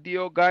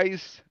audio,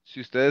 guys,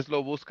 si ustedes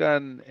lo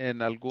buscan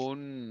en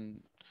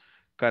algún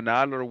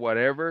canal or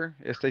whatever,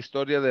 esta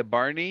historia de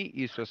Barney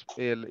y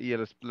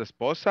la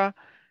esposa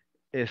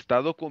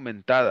está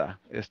documentada.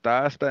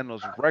 Está hasta en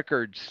los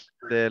records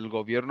del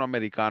gobierno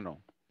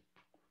americano.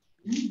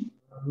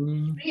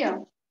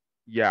 Real.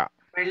 Yeah.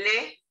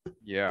 Really?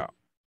 Yeah.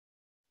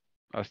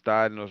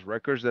 Hasta en los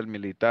records del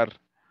militar.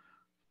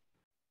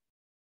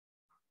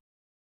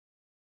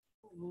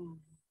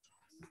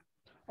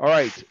 All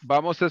right,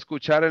 vamos a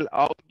escuchar el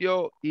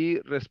audio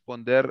y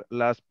responder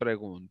las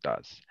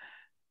preguntas.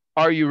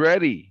 Are you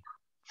ready?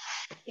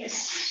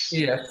 Yes.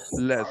 Yes.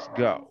 Let's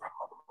go.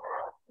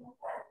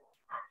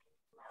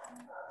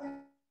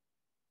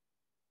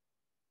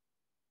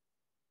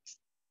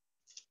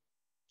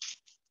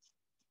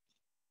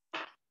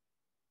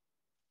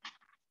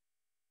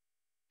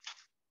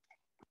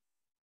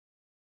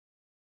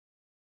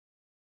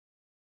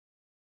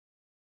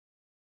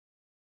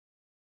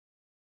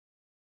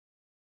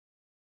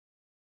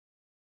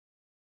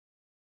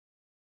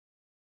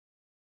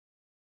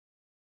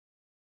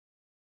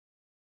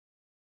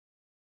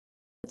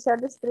 share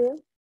the screen?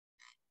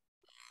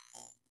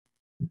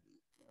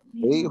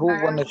 Hey, who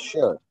wanna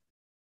share?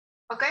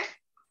 Okay.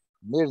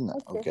 Mirna,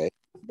 okay.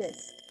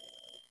 Yes.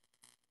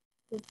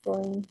 Keep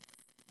going.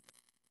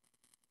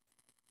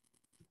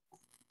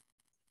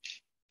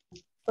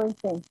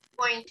 Pointing.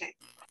 Pointing.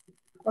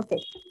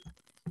 Okay.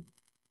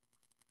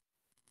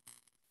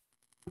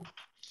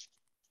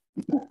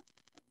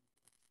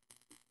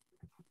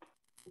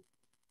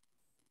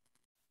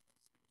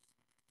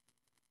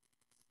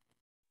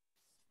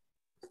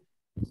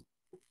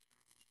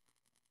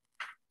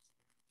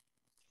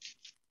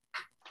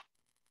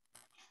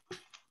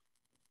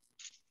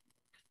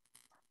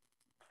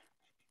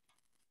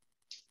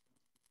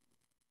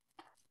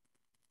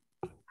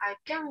 I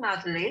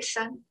cannot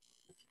listen.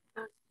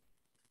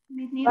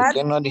 I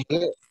cannot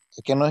hear.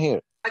 I cannot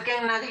hear. I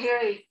cannot hear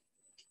it.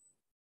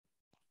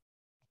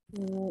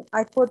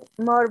 I put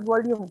more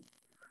volume.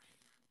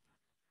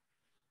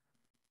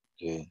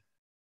 Okay.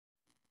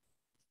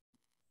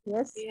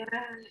 Yes. Yes.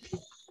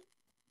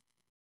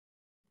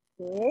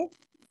 Okay.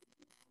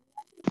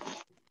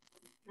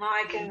 No,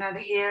 I cannot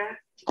hear.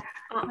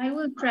 I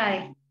will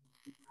try.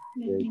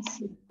 Let Okay. me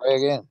see. Try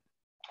again.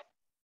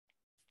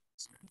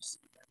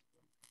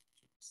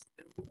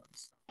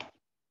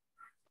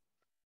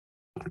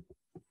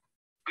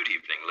 Good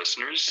evening,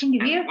 listeners, Can you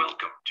and hear?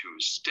 welcome to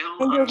Still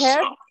Can you hear?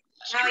 Unsolved Oh,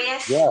 Mystery.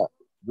 yes. Yeah.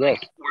 Yes.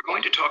 We're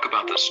going to talk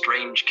about the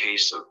strange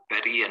case of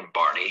Betty and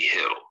Barney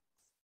Hill.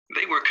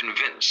 They were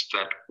convinced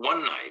that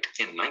one night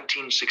in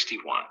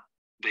 1961,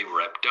 they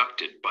were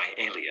abducted by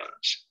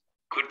aliens.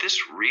 Could this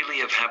really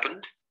have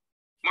happened?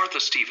 Martha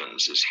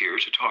Stevens is here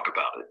to talk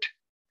about it.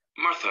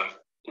 Martha,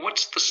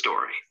 what's the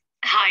story?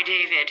 Hi,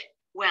 David.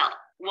 Well,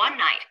 one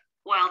night,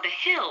 while the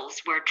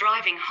Hills were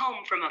driving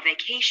home from a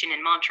vacation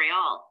in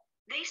Montreal,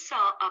 they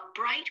saw a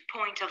bright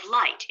point of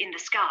light in the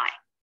sky.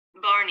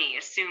 Barney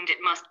assumed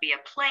it must be a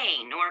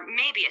plane or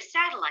maybe a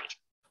satellite,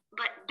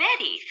 but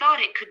Betty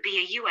thought it could be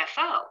a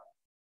UFO.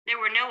 There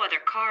were no other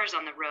cars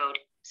on the road,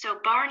 so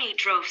Barney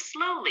drove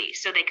slowly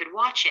so they could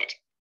watch it.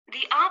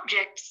 The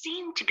object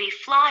seemed to be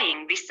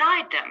flying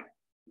beside them.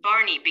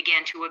 Barney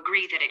began to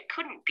agree that it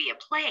couldn't be a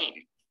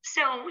plane,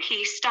 so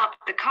he stopped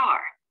the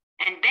car.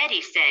 And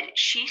Betty said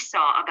she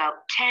saw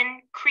about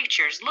 10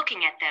 creatures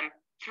looking at them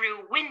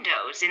through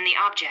windows in the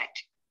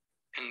object.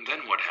 And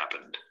then what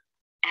happened?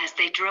 As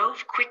they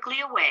drove quickly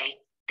away,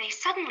 they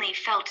suddenly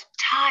felt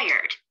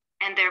tired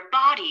and their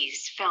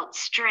bodies felt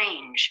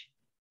strange.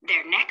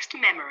 Their next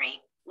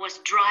memory was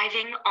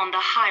driving on the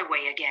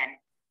highway again.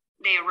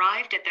 They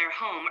arrived at their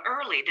home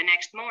early the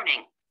next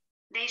morning.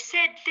 They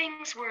said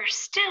things were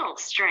still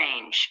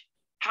strange.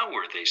 How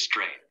were they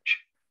strange?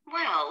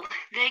 Well,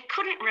 they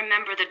couldn't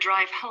remember the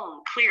drive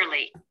home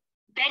clearly.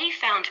 Betty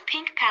found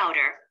pink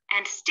powder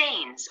and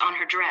stains on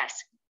her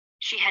dress.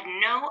 She had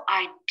no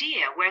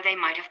idea where they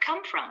might have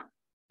come from.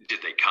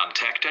 Did they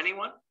contact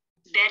anyone?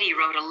 Betty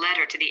wrote a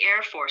letter to the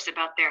Air Force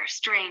about their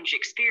strange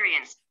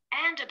experience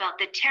and about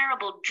the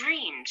terrible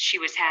dreams she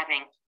was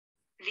having.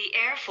 The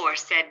Air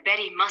Force said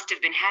Betty must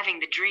have been having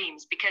the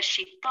dreams because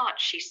she thought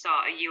she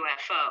saw a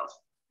UFO.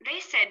 They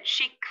said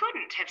she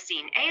couldn't have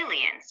seen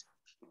aliens.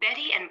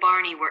 Betty and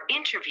Barney were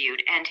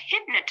interviewed and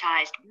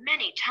hypnotized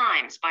many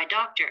times by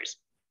doctors.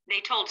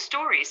 They told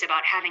stories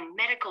about having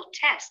medical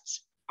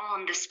tests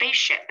on the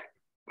spaceship.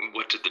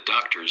 What did the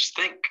doctors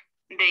think?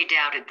 They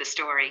doubted the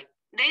story.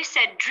 They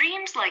said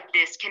dreams like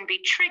this can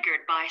be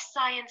triggered by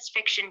science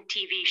fiction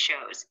TV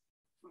shows.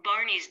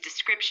 Barney's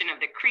description of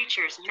the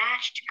creatures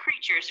matched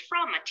creatures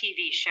from a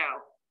TV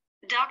show.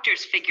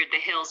 Doctors figured the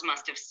Hills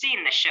must have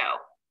seen the show.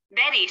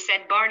 Betty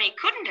said Barney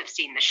couldn't have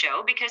seen the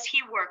show because he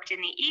worked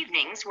in the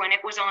evenings when it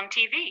was on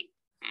TV.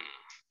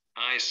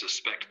 I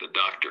suspect the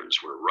doctors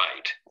were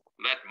right.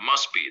 That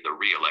must be the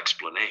real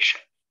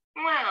explanation.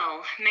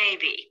 Well,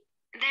 maybe.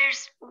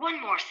 There's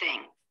one more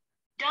thing.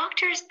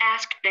 Doctors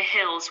asked the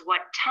Hills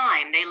what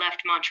time they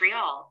left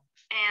Montreal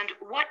and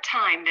what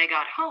time they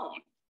got home.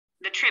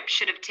 The trip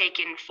should have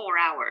taken 4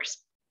 hours.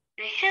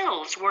 The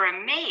Hills were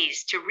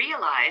amazed to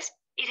realize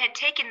it had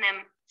taken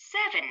them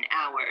 7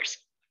 hours.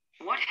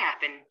 What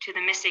happened to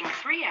the missing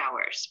 3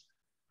 hours?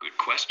 Good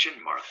question,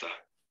 Martha.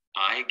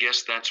 I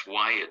guess that's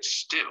why it's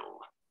still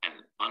an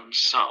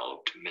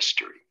unsolved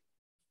mystery.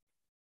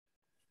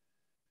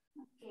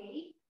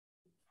 Okay.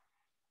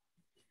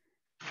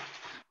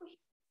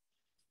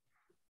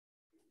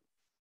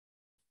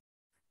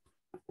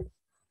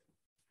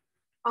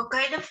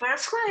 Okay, the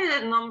first one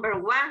is number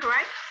 1,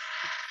 right?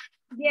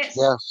 Yes.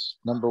 Yes,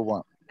 number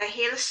 1. The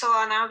Hill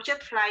saw an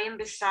object flying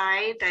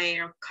beside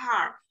their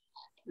car.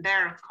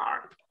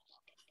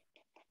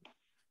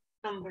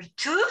 Number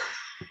 2.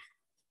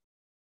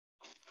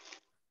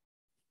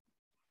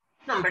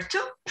 Number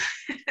 2.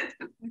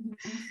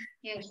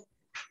 Yes.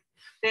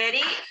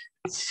 Betty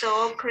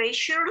saw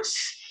creatures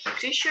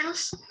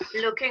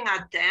looking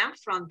at them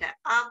from the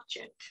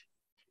object.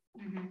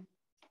 Mm-hmm.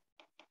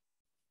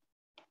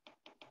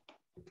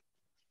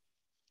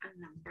 And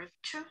number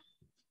 2.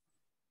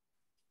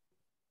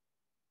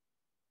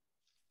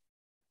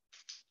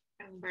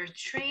 Number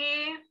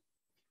 3.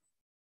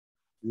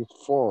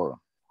 It's 4.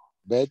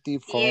 Betty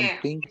found Yeah.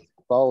 pink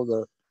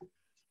powder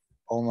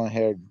on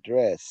her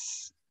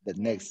dress the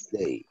next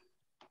Yes. day.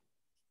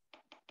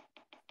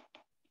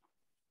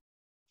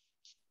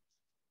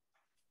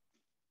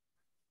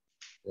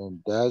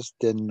 And that's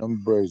the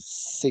number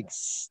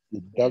 6.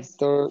 The Yes.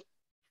 doctor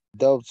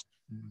does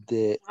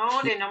the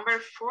Oh, the number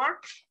 4.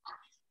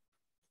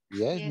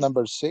 yes, Yes.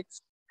 number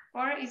 6.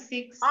 4 is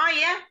 6. Oh,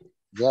 yeah.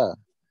 Yeah.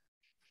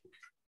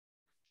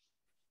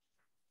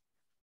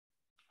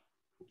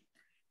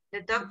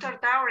 The doctor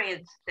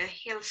died the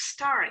hill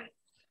story.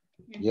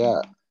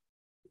 Yeah.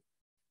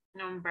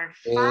 Number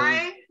And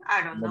 5,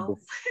 I don't number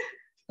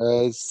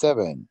know.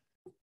 7.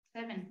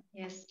 7.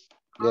 Yes.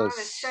 Oh, the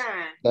Yes. 7,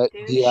 That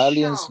TV the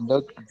aliens show.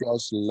 look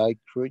just like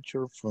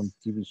creature from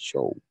TV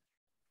show.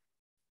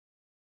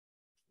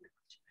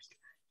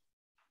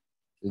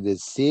 The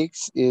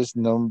 6 is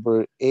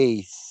number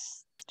 8.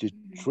 The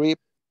trip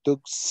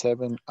took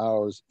 7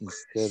 hours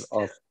instead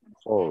of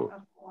 4.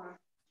 Of 4.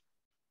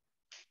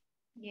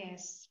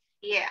 Yes.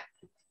 Yeah,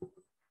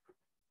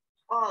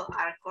 all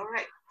are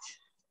correct.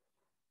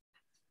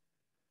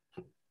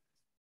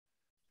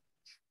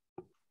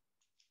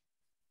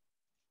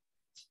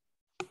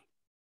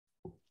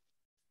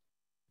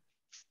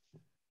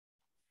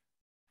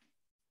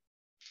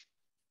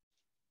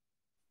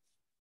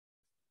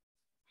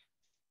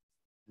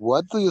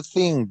 What do you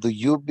think? Do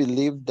you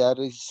believe that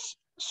is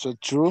so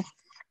true?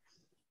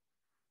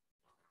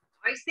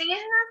 I think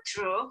it's not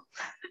true.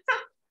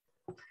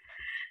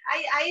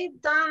 I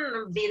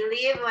don't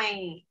believe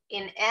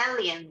in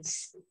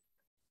aliens.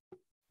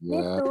 Me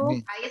Yeah,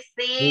 too. I me,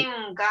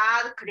 think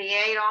God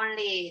created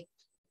only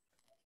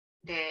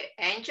the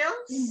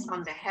angels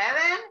on the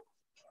heaven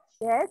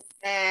Yes.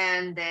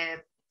 and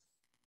the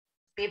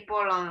people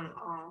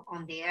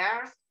on the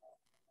earth.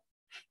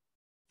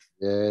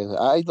 yeah,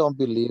 I don't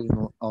believe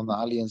on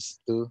aliens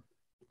too.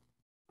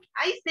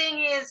 I think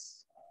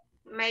it's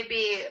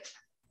maybe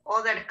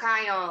other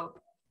kind of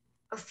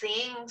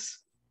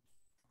things,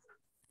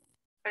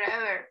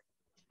 whatever,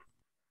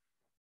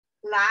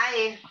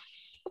 life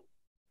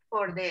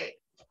for the,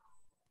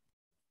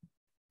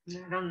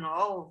 I don't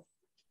know,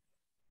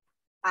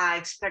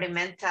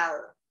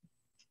 experimental,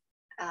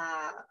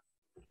 uh,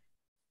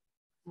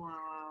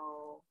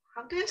 wow,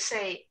 how do you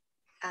say,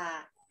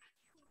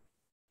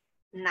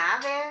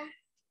 nave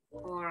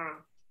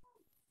or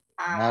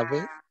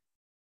Nave,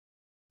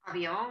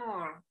 avión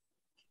or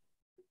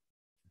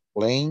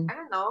plane, I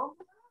don't know,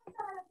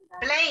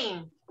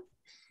 plane,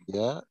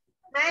 yeah,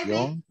 maybe.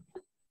 young,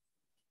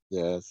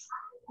 yes.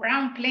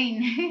 Brown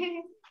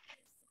plane.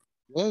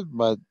 Yes,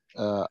 but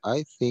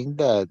I think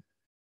that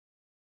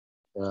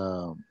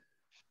um,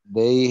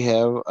 they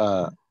have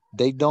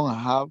they don't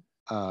have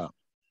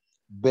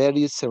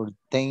very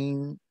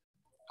certain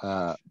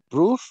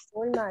proof.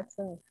 Muy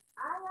macho.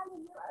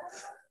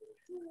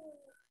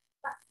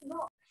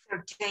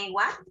 Certain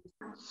what?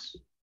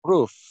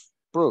 Proof,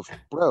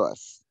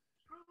 pruebas.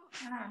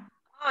 Ah,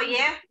 Oh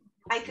yeah,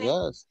 I think,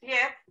 Yes,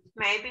 yeah,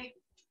 maybe.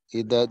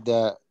 that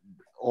the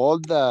all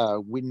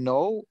the we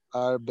know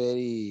are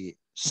very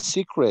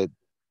secret.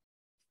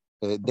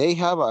 They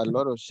have a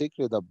lot of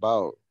secret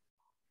about.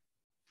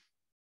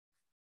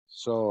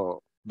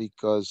 So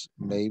because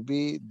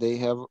maybe they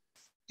have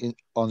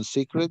on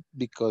secret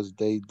because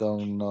they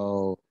don't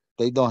know,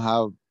 they don't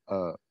have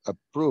a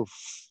proof.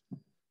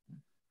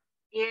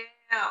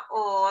 Yeah,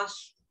 or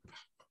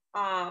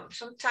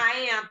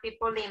sometimes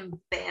people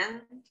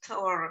invent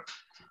or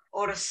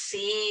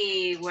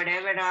see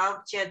whatever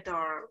object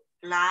or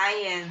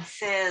lie and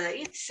say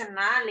it's an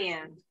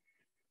alien,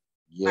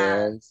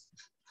 but Yes,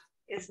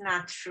 it's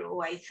not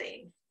true, I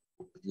think.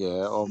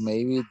 yeah, or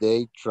maybe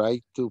they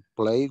try to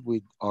play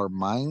with our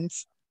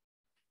minds,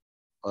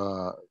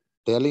 uh,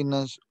 telling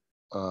us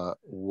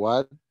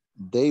what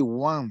they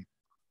want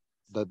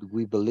that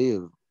we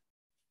believe.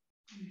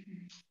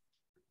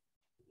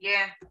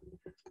 Yeah,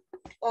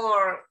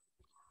 or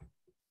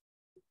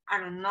I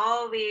don't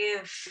know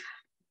if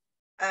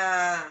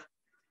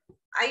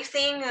I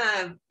think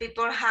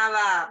people have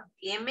a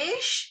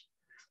image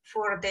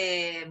for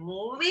the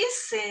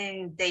movies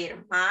in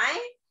their mind,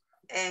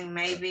 and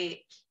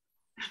maybe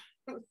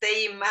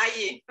they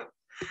imagine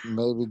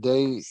Maybe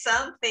they,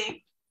 something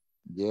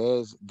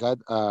yes, got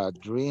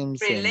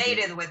dreams and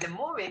related with the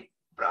movie,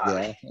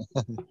 probably.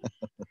 yeah,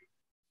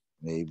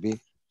 maybe.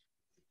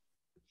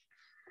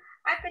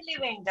 I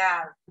believe in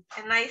God,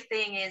 and I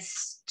think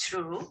it's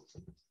true,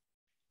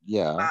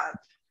 Yeah,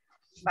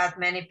 but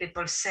many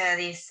people said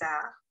it's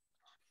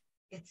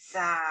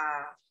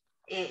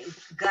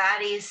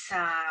God is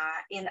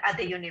in at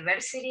the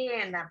university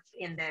and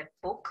in the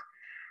book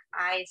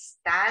I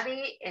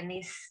study, and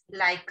it's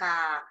like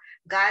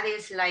God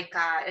is like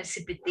El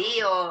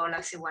Cipití or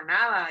La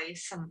Ciguanaba.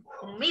 It's a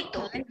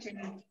mito.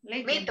 legend.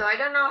 Mito. I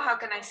don't know how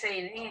can I say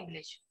in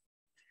English.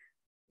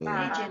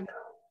 Legend.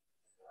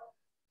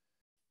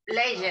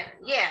 Legend,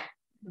 yeah.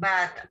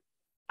 But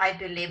I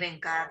believe in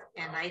God,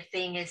 and I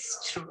think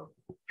it's true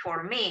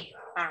for me.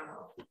 I don't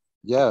know.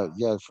 yeah,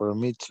 yeah, for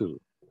me too.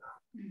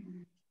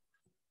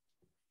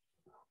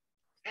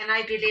 and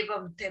I believe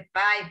of the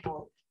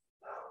Bible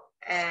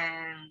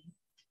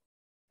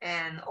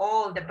and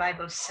all the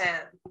Bible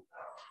said.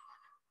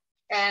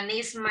 And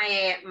it's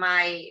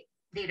my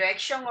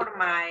direction or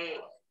my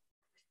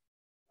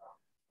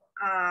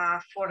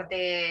for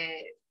the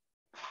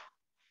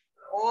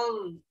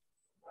all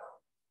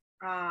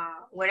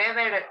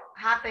whatever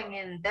happened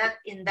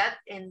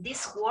in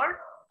this world,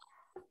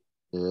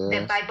 the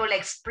Yes. Bible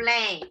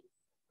explain.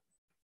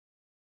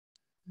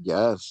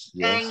 Yes.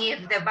 Yes. And if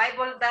the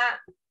Bible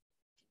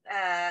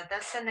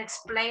doesn't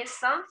explain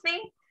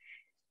something,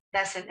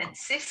 doesn't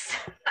exist,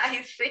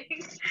 I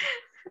think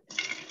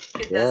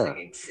it Yeah. doesn't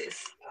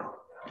exist.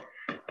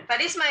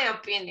 But it's my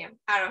opinion.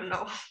 I don't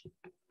know.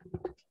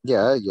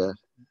 Yeah. Yeah.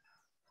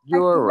 I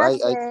You are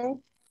think right.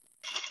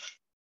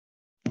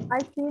 I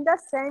think the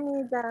same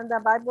is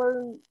the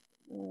Bible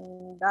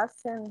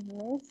doesn't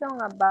mention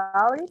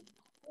about it.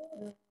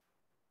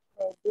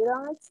 They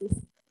don't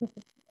exist.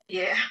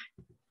 Yeah,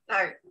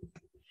 or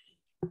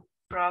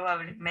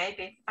probably,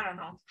 maybe, I don't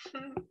know.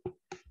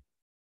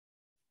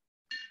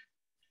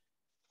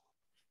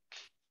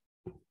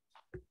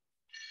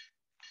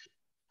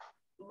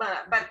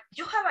 But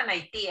you have an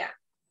idea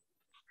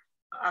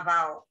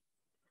about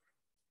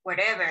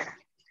whatever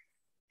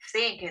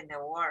thing in the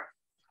world.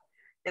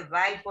 The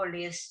Bible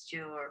is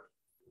your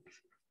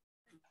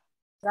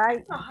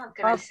Right, how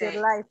can I of say?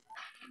 your life.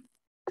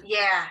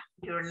 Yeah,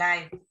 your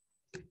life.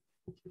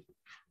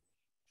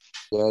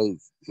 Yeah.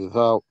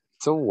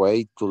 It's a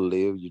way to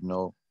live, you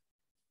know,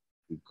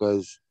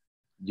 because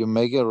you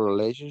make a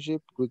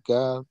relationship with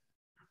God,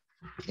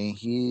 and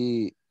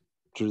He,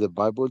 through the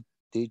Bible,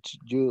 teach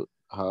you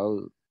how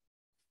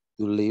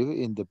to live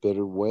in the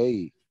better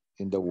way,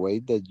 in the way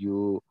that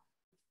you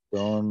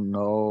don't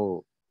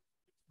know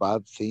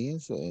bad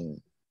things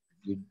and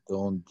you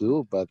don't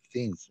do bad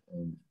things.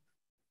 And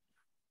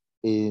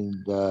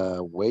in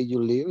the way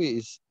you live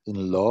is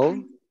in love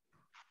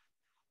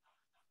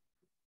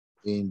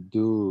and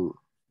do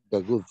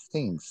the good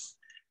things.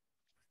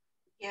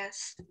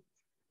 Yes.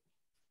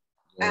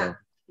 Yeah.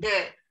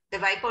 The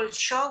Bible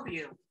show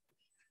you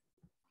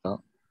Yeah.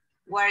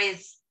 what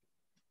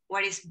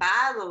is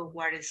bad or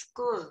what is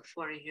good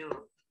for you.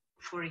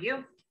 For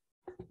you.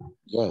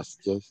 Yes,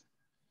 yes.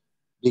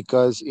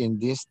 Because in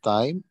this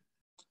time,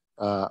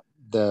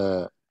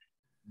 the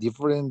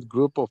different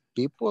group of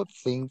people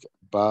think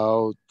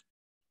about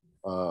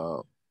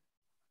uh,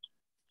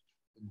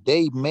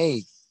 they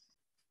make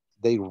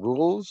their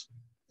rules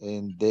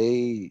and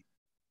they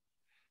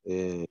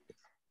uh,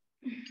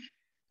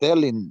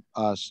 telling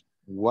us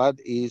what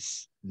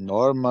is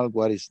normal,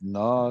 what is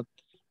not,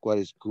 what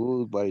is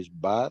good, what is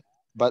bad,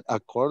 but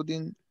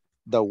according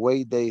the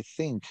way they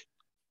think.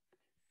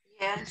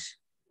 Yes.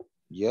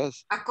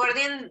 Yes.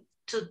 According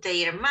to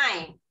their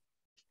mind.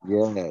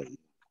 Yeah.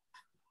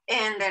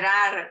 And there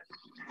are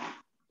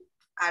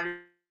a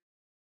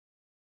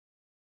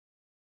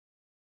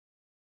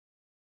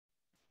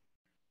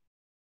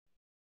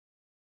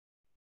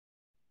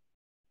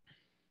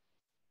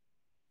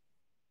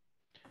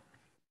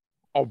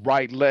All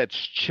right, let's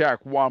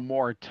check one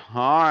more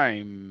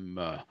time.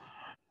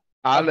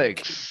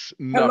 Alex,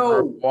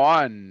 number Hello.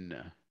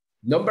 one.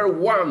 Number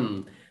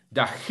one,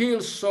 the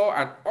hill saw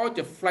an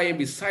object flying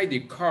beside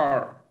the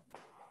car.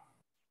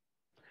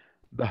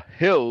 The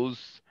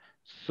hills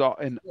saw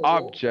an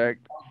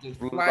object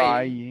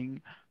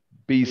flying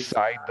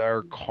beside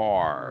their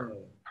car.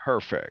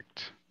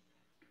 Perfect.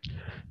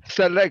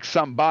 Select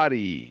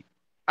somebody.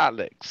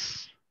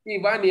 Alex.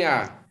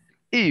 Ivania.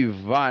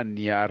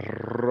 Ivania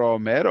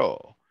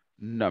Romero,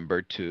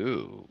 number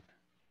two.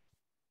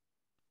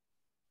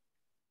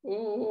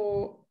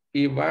 Oh,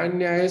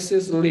 Ivania is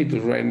asleep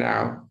right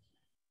now.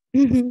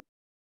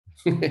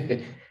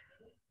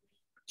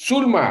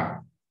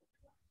 Sulma.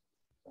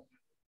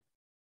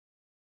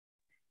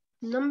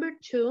 Number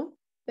two,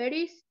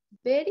 Betty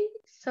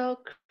saw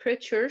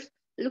creatures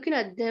looking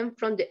at them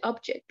from the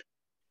object.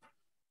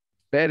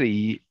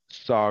 Betty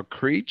saw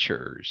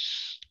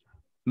creatures.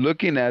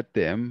 Looking at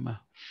them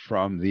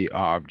from the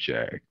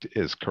object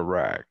is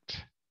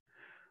correct.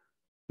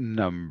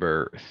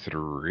 Number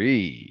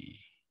three.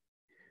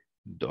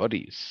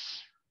 Doris.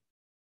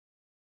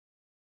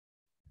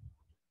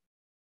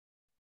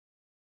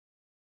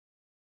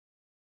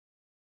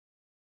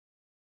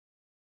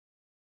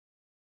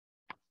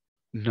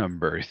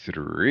 Number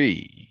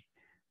three.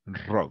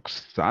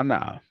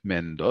 Roxana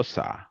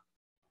Mendoza.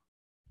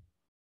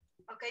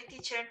 Okay,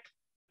 teacher.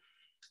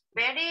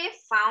 Betty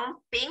found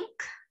pink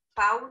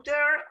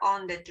powder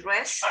on the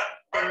dress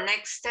the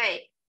next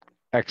day.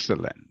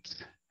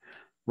 Excellent.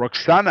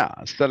 Roxana,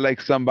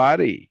 select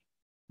somebody.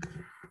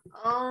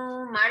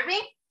 Oh,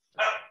 Marvin?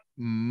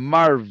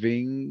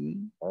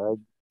 Marvin.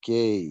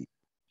 Okay.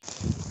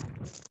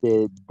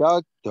 The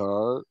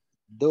doctor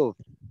dove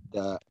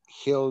the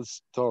hill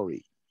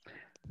story.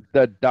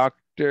 The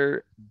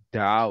doctor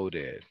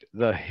doubted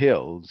the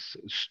Hills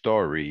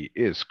story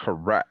is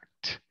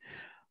correct.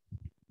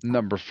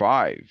 Number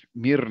five,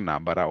 Mirna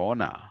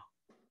Barahona.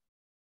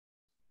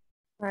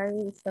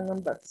 So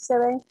number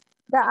 7,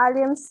 the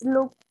aliens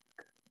look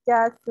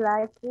just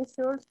like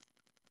creatures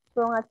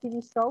from a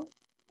TV show?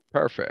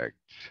 Perfect.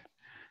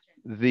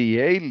 The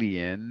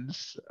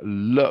aliens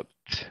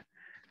looked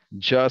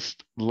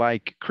just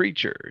like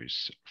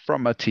creatures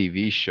from a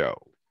TV show.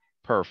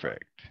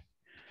 Perfect.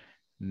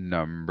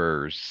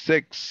 Number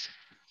 6,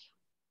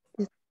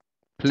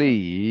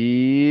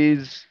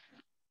 please.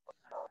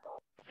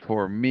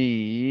 For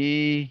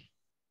me,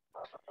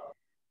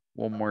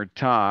 one more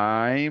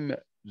time,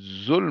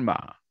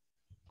 Zulma.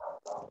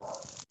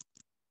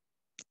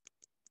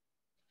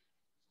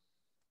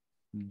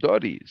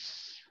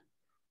 Doris.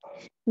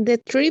 The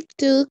trip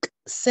took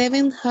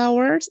 7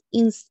 hours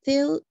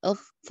instead of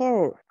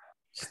 4.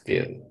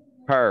 Still.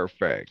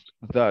 Perfect.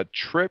 The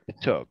trip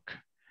took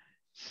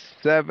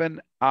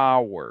 7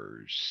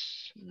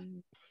 hours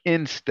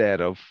instead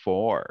of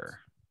 4.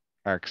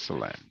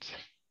 Excellent.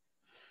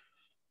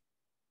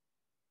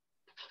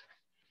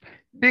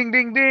 Ding,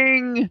 ding,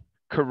 ding.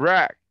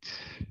 Correct.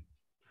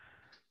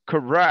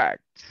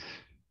 Correct.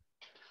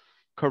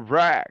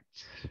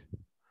 Correct.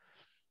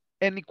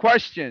 Any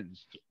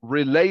questions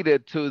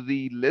related to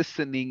the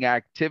listening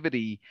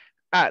activity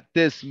at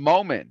this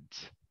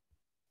moment?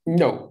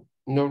 No,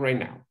 not right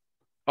now.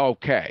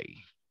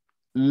 Okay.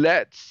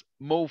 Let's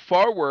move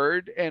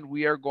forward and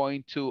we are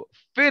going to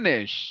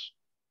finish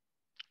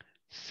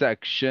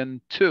section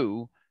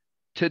 2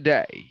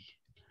 today.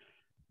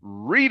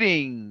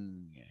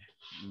 Reading.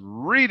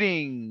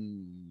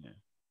 Reading.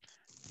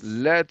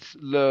 Let's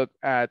look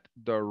at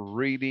the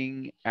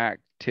reading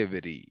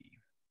activity.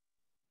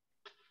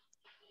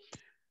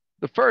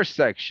 The first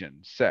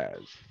section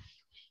says,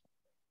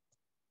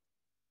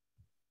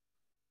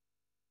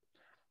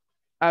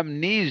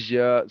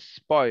 amnesia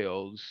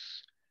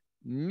spoils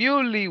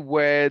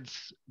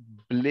newlyweds'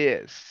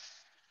 bliss.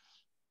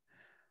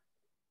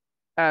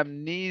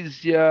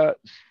 Amnesia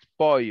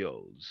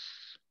spoils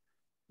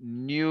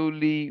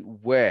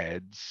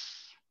newlyweds.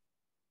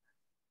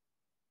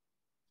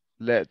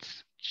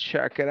 Let's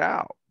check it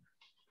out.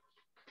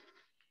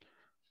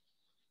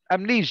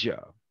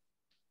 Amnesia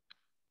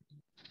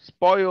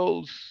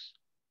spoils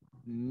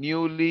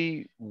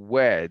newlyweds'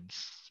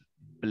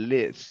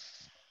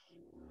 bliss.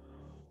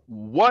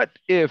 What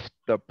if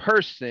the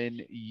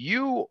person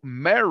you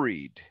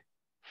married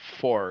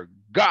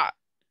forgot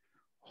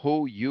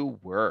who you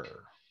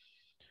were?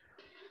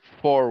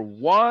 For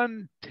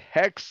one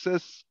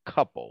Texas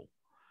couple,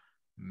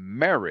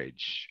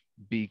 marriage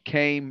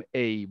became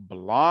a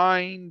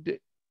blind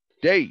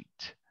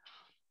date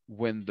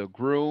when the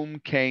groom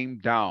came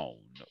down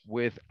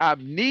with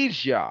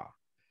amnesia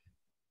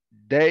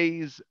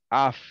days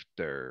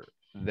after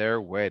their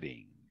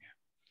wedding.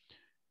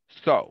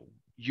 So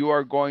you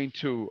are going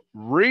to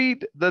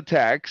read the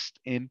text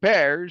in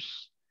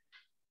pairs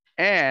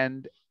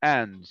and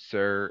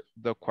answer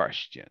the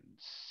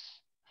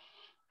questions.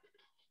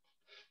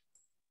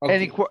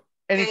 Okay.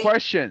 Any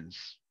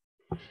questions?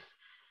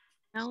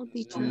 No,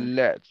 teacher.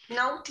 Let's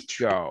No,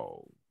 teacher.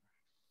 go.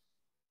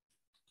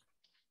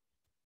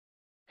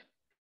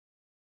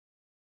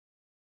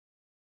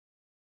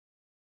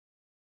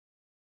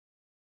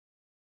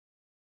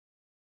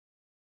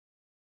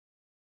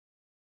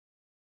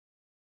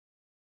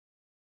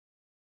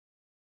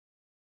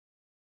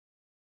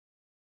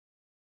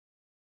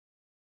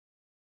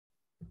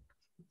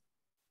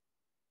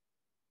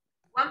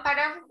 One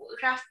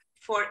paragraph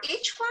for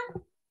each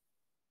one.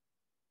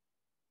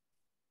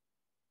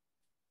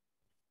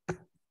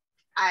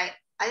 I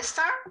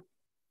start?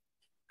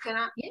 Can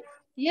I?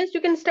 Yes,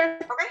 you can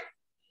start. Okay.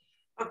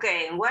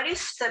 Okay, what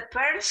is the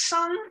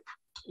person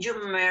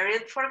you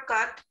married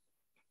forgot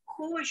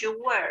who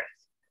you were?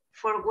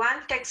 For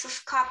one Texas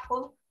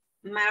couple,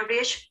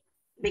 marriage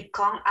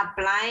became a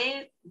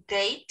blind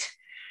date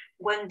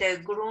when the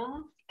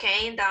groom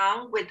came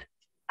down with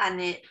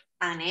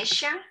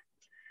amnesia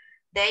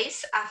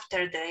days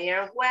after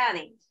their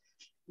wedding.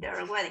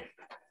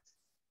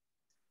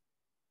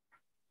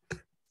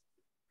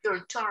 Your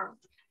turn.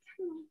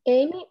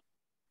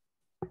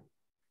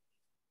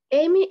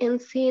 Amy and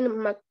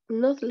Sean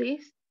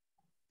McNulty's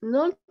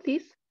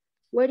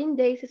wedding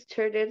days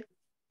started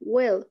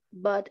well,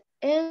 but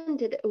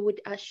ended with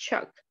a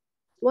shock.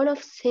 One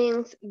of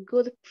Sean's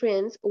good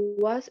friends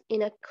was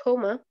in a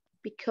coma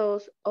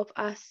because of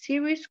a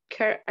serious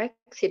car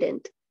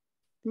accident.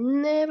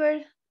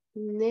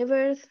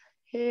 Nevertheless,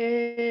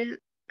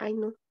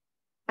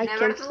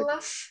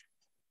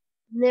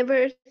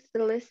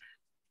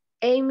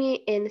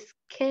 Amy and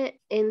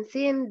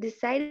Sean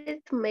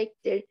decided to make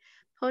their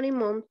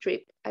honeymoon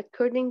trip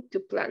according to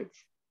plans.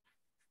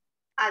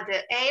 At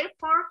the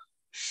airport,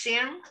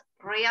 Sean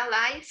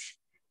realized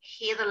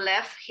he'd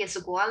left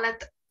his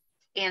wallet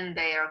in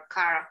their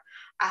car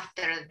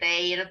after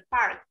they'd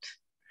parked.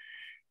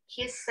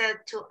 He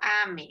said to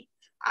Amy,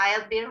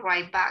 "I'll be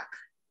right back,"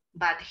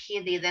 but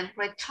he didn't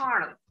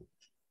return.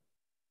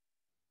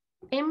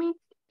 Amy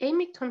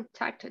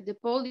contacted the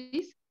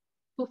police,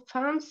 who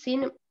found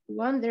Sean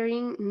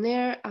wandering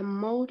near a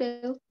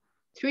motel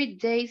 3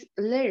 days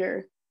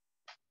later.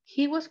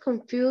 He was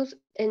confused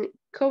and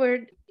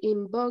covered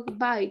in bug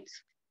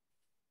bites.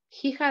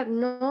 He had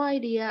no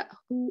idea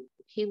who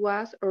he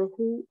was or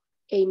who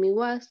Amy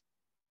was.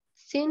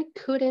 Sean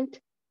couldn't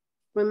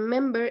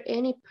remember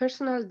any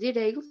personal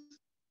details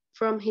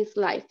from his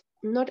life,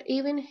 not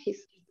even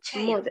his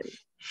mother.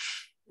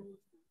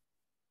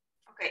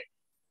 Okay.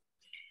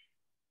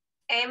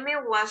 Amy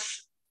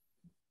was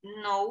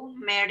now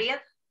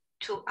married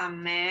to a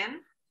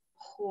man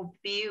who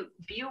viewed,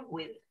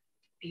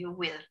 I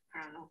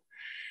don't know,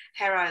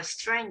 her as a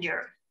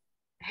stranger.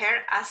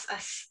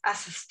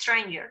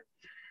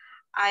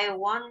 I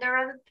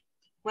wondered,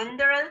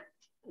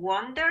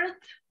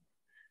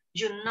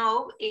 you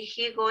know, is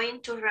he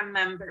going to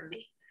remember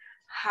me?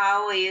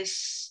 How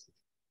is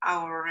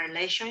our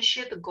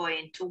relationship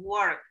going to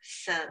work?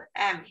 Said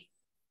Amy.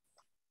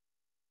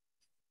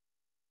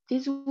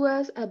 This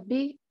was a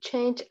big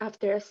change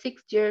after a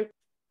 6-year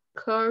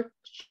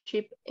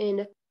courtship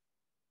and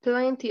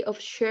plenty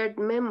of shared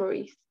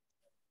memories.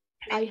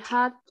 I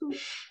had to...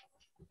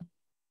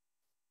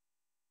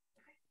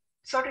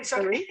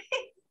 Sorry.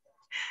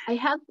 I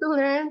had to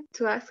learn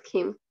to ask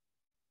him,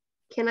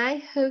 can I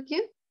hug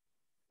you?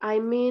 I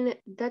mean,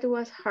 that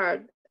was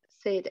hard,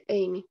 said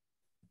Amy.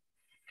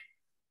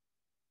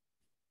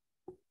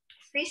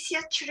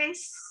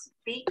 Physiatrist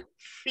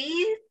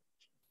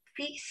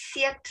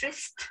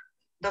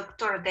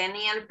Dr.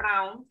 Daniel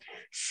Brown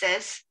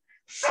says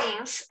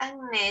since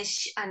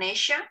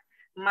amnesia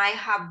might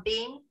have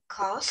been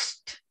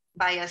caused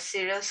by a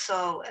series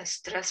of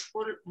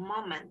stressful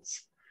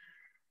moments,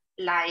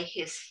 like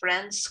his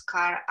friend's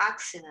car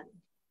accident.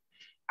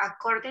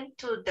 According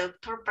to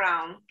Dr.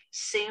 Brown,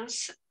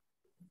 since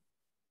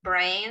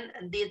brain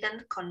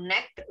didn't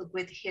connect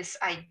with his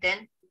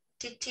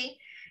identity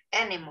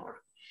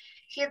anymore,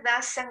 he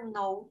doesn't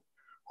know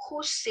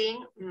who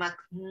Sean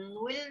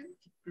McNulty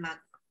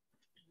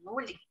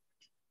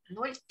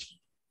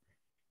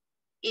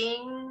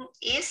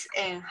is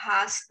and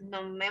has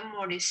no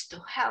memories to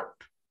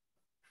help.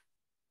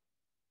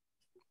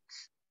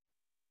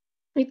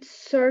 It's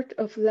sort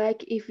of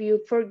like if you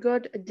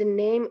forgot the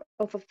name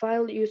of a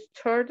file you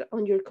stored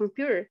on your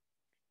computer.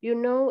 You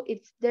know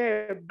it's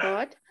there,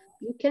 but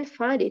you can't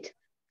find it,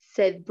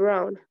 said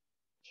Brown.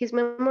 His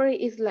memory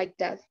is like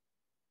that.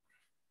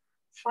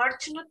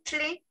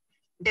 Fortunately,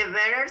 the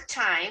better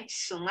time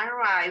soon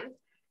arrived.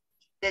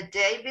 The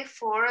day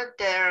before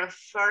their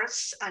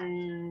first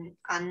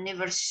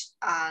anniversary.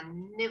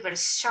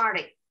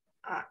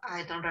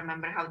 I don't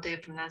remember how do you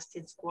pronounce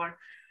this word.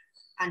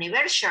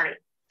 Anniversary.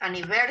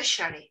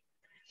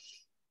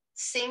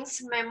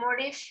 Since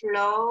memory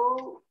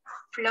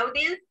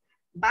flooded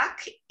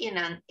back in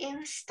an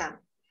instant.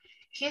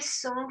 He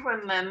soon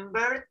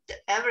remembered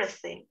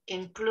everything,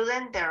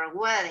 including their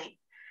wedding.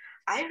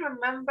 I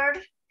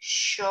remembered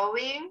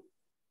showing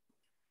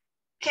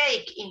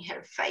cake in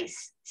her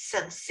face,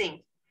 said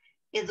Sim.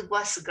 It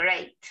was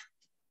great.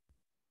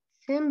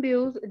 Sim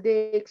views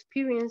the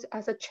experience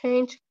as a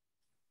chance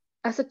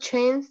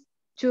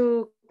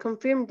to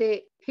confirm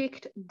they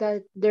picked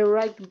the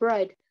right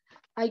bride.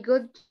 I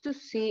got to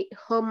see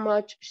how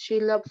much she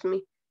loves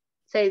me,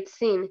 said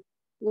Sim.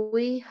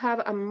 We have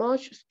a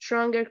much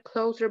stronger,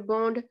 closer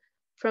bond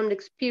from the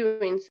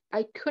experience.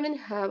 I couldn't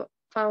have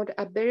found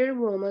a better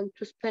woman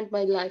to spend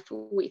my life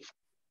with.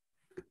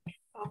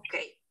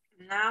 Okay,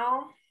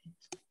 now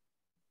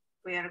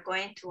we are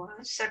going to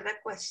answer the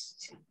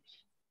question.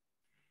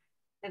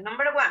 The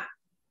number one,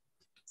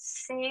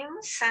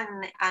 since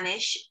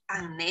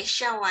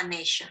amnesia or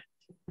amnesia?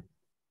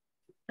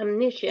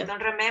 Amnesia. I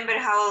don't remember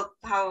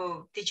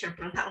how teacher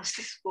pronounced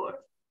this word.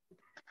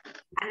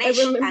 I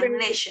remember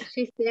amnesia.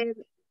 She said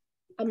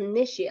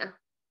amnesia.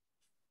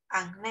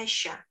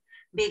 Amnesia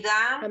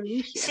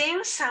Amnesia.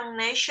 Since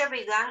amnesia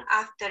began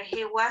after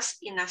he was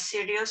in a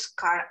serious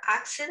car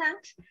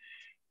accident,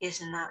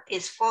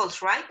 is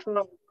false, right?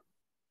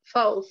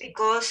 False.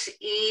 Because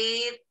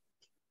it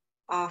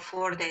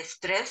for the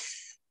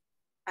stress,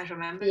 I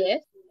remember.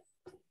 Yes.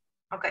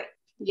 Okay.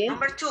 Yes.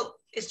 Number two,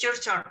 it's your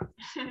turn.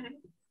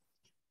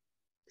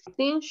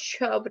 Steen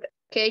shoved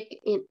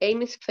cake in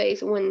Amy's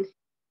face when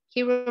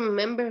he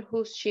remembered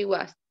who she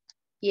was.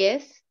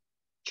 Yes,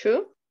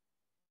 true?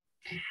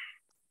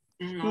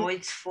 No,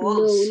 it's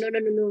false.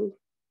 No.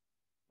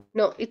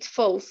 No, it's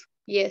false.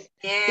 Yes.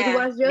 Yeah, it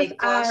was just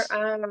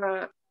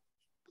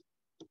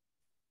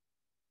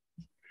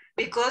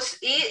because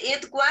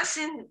it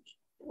wasn't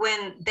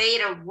when they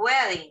were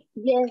wedding.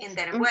 Yes. In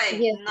their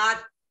wedding, yes.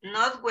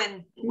 not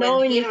when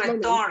he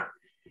returned.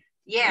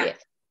 Yeah.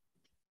 Yes.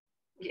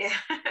 Yeah.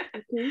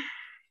 Okay.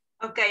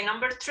 Okay,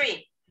 number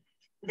three.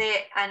 The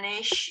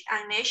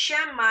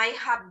amnesia might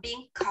have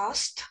been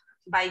caused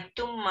by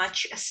too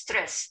much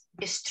stress.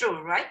 It's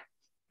true, right?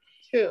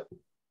 True.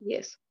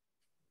 Yes.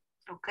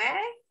 Okay.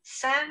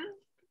 Sam.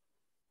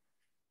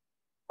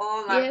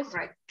 All yes, are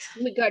correct.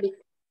 We got it.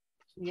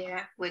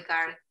 Yeah, we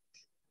got it.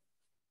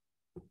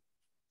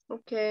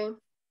 Okay.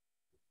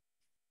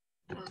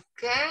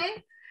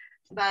 Okay.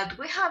 But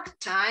we have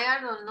time. I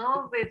don't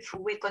know if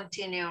we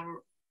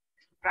continue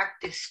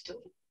practice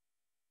too.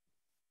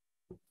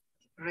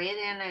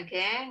 Reading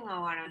again,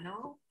 or I don't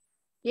know.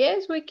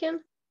 Yes, we can.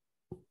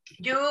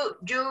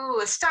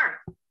 You start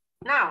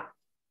now.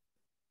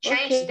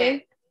 Change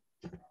Okay.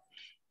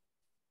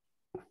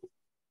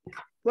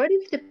 What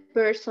if the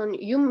person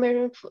you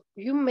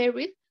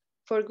married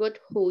forgot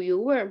who you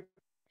were?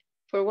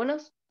 For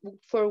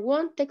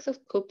one Texas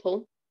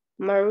couple,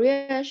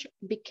 marriage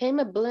became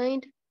a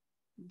blind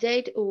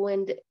date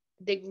when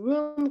the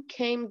groom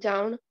came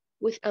down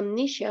with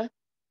amnesia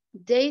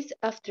days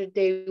after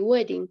their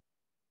wedding.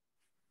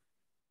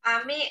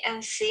 Amy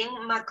and Sin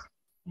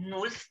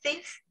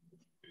McNulty's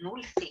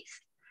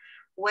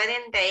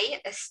wedding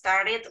day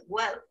started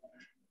well,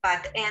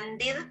 but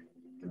ended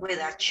with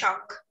a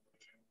shock.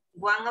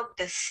 One of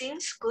the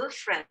Sin's good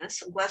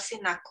friends was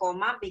in a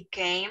coma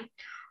because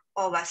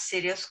of a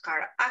serious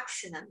car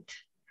accident.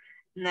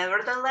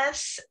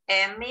 Nevertheless,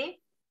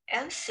 Amy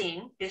and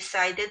Sin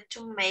decided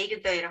to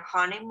make their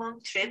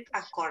honeymoon trip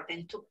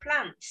according to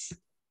plans.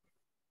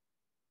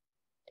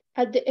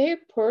 At the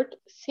airport,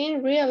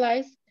 Sin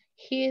realized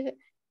he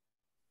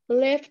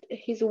left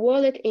his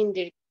wallet in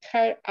the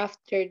car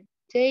after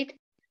they'd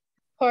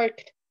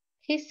parked.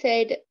 He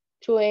said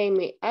to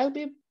Amy, I'll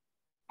be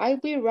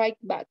right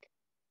back.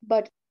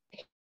 But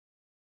he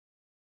never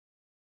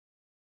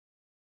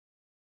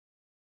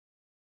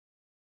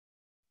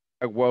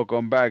came back.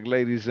 Welcome back,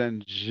 ladies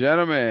and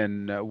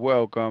gentlemen.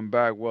 Welcome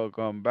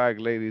back,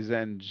 ladies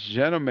and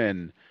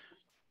gentlemen.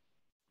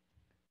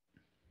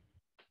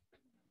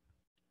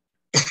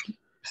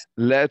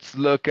 Let's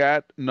look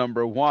at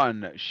number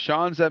one.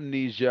 Sean's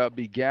amnesia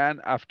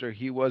began after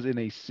he was in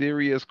a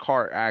serious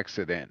car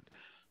accident.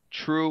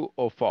 True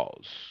or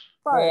false?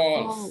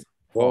 False.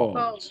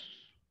 False.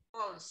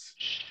 False.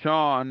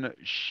 Sean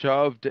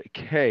shoved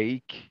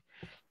cake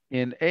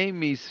in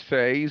Amy's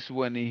face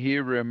when he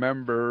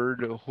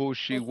remembered who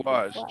she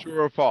was.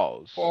 True or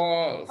false?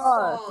 False.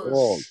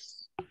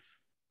 False.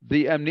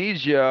 The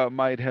amnesia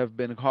might have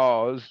been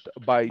caused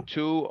by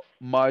too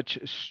much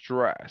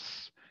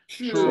stress.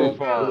 True or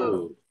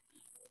false?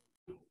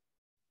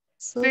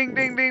 Ding,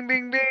 ding, ding,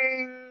 ding,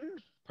 ding.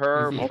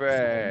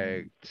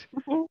 Perfect.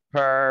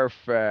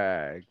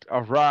 Perfect.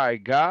 All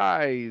right,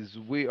 guys,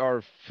 we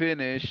are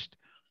finished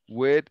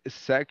with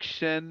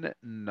section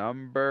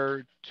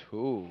number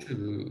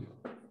 2.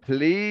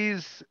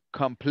 Please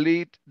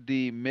complete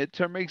the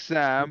midterm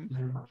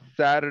exam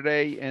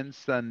Saturday and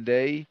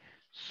Sunday.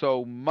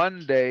 So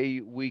Monday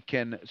we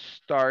can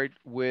start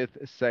with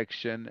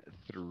section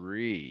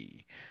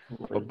 3.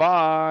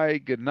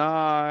 Bye-bye. Good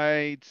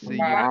night. See you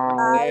Bye.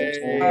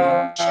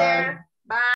 Monday. Share.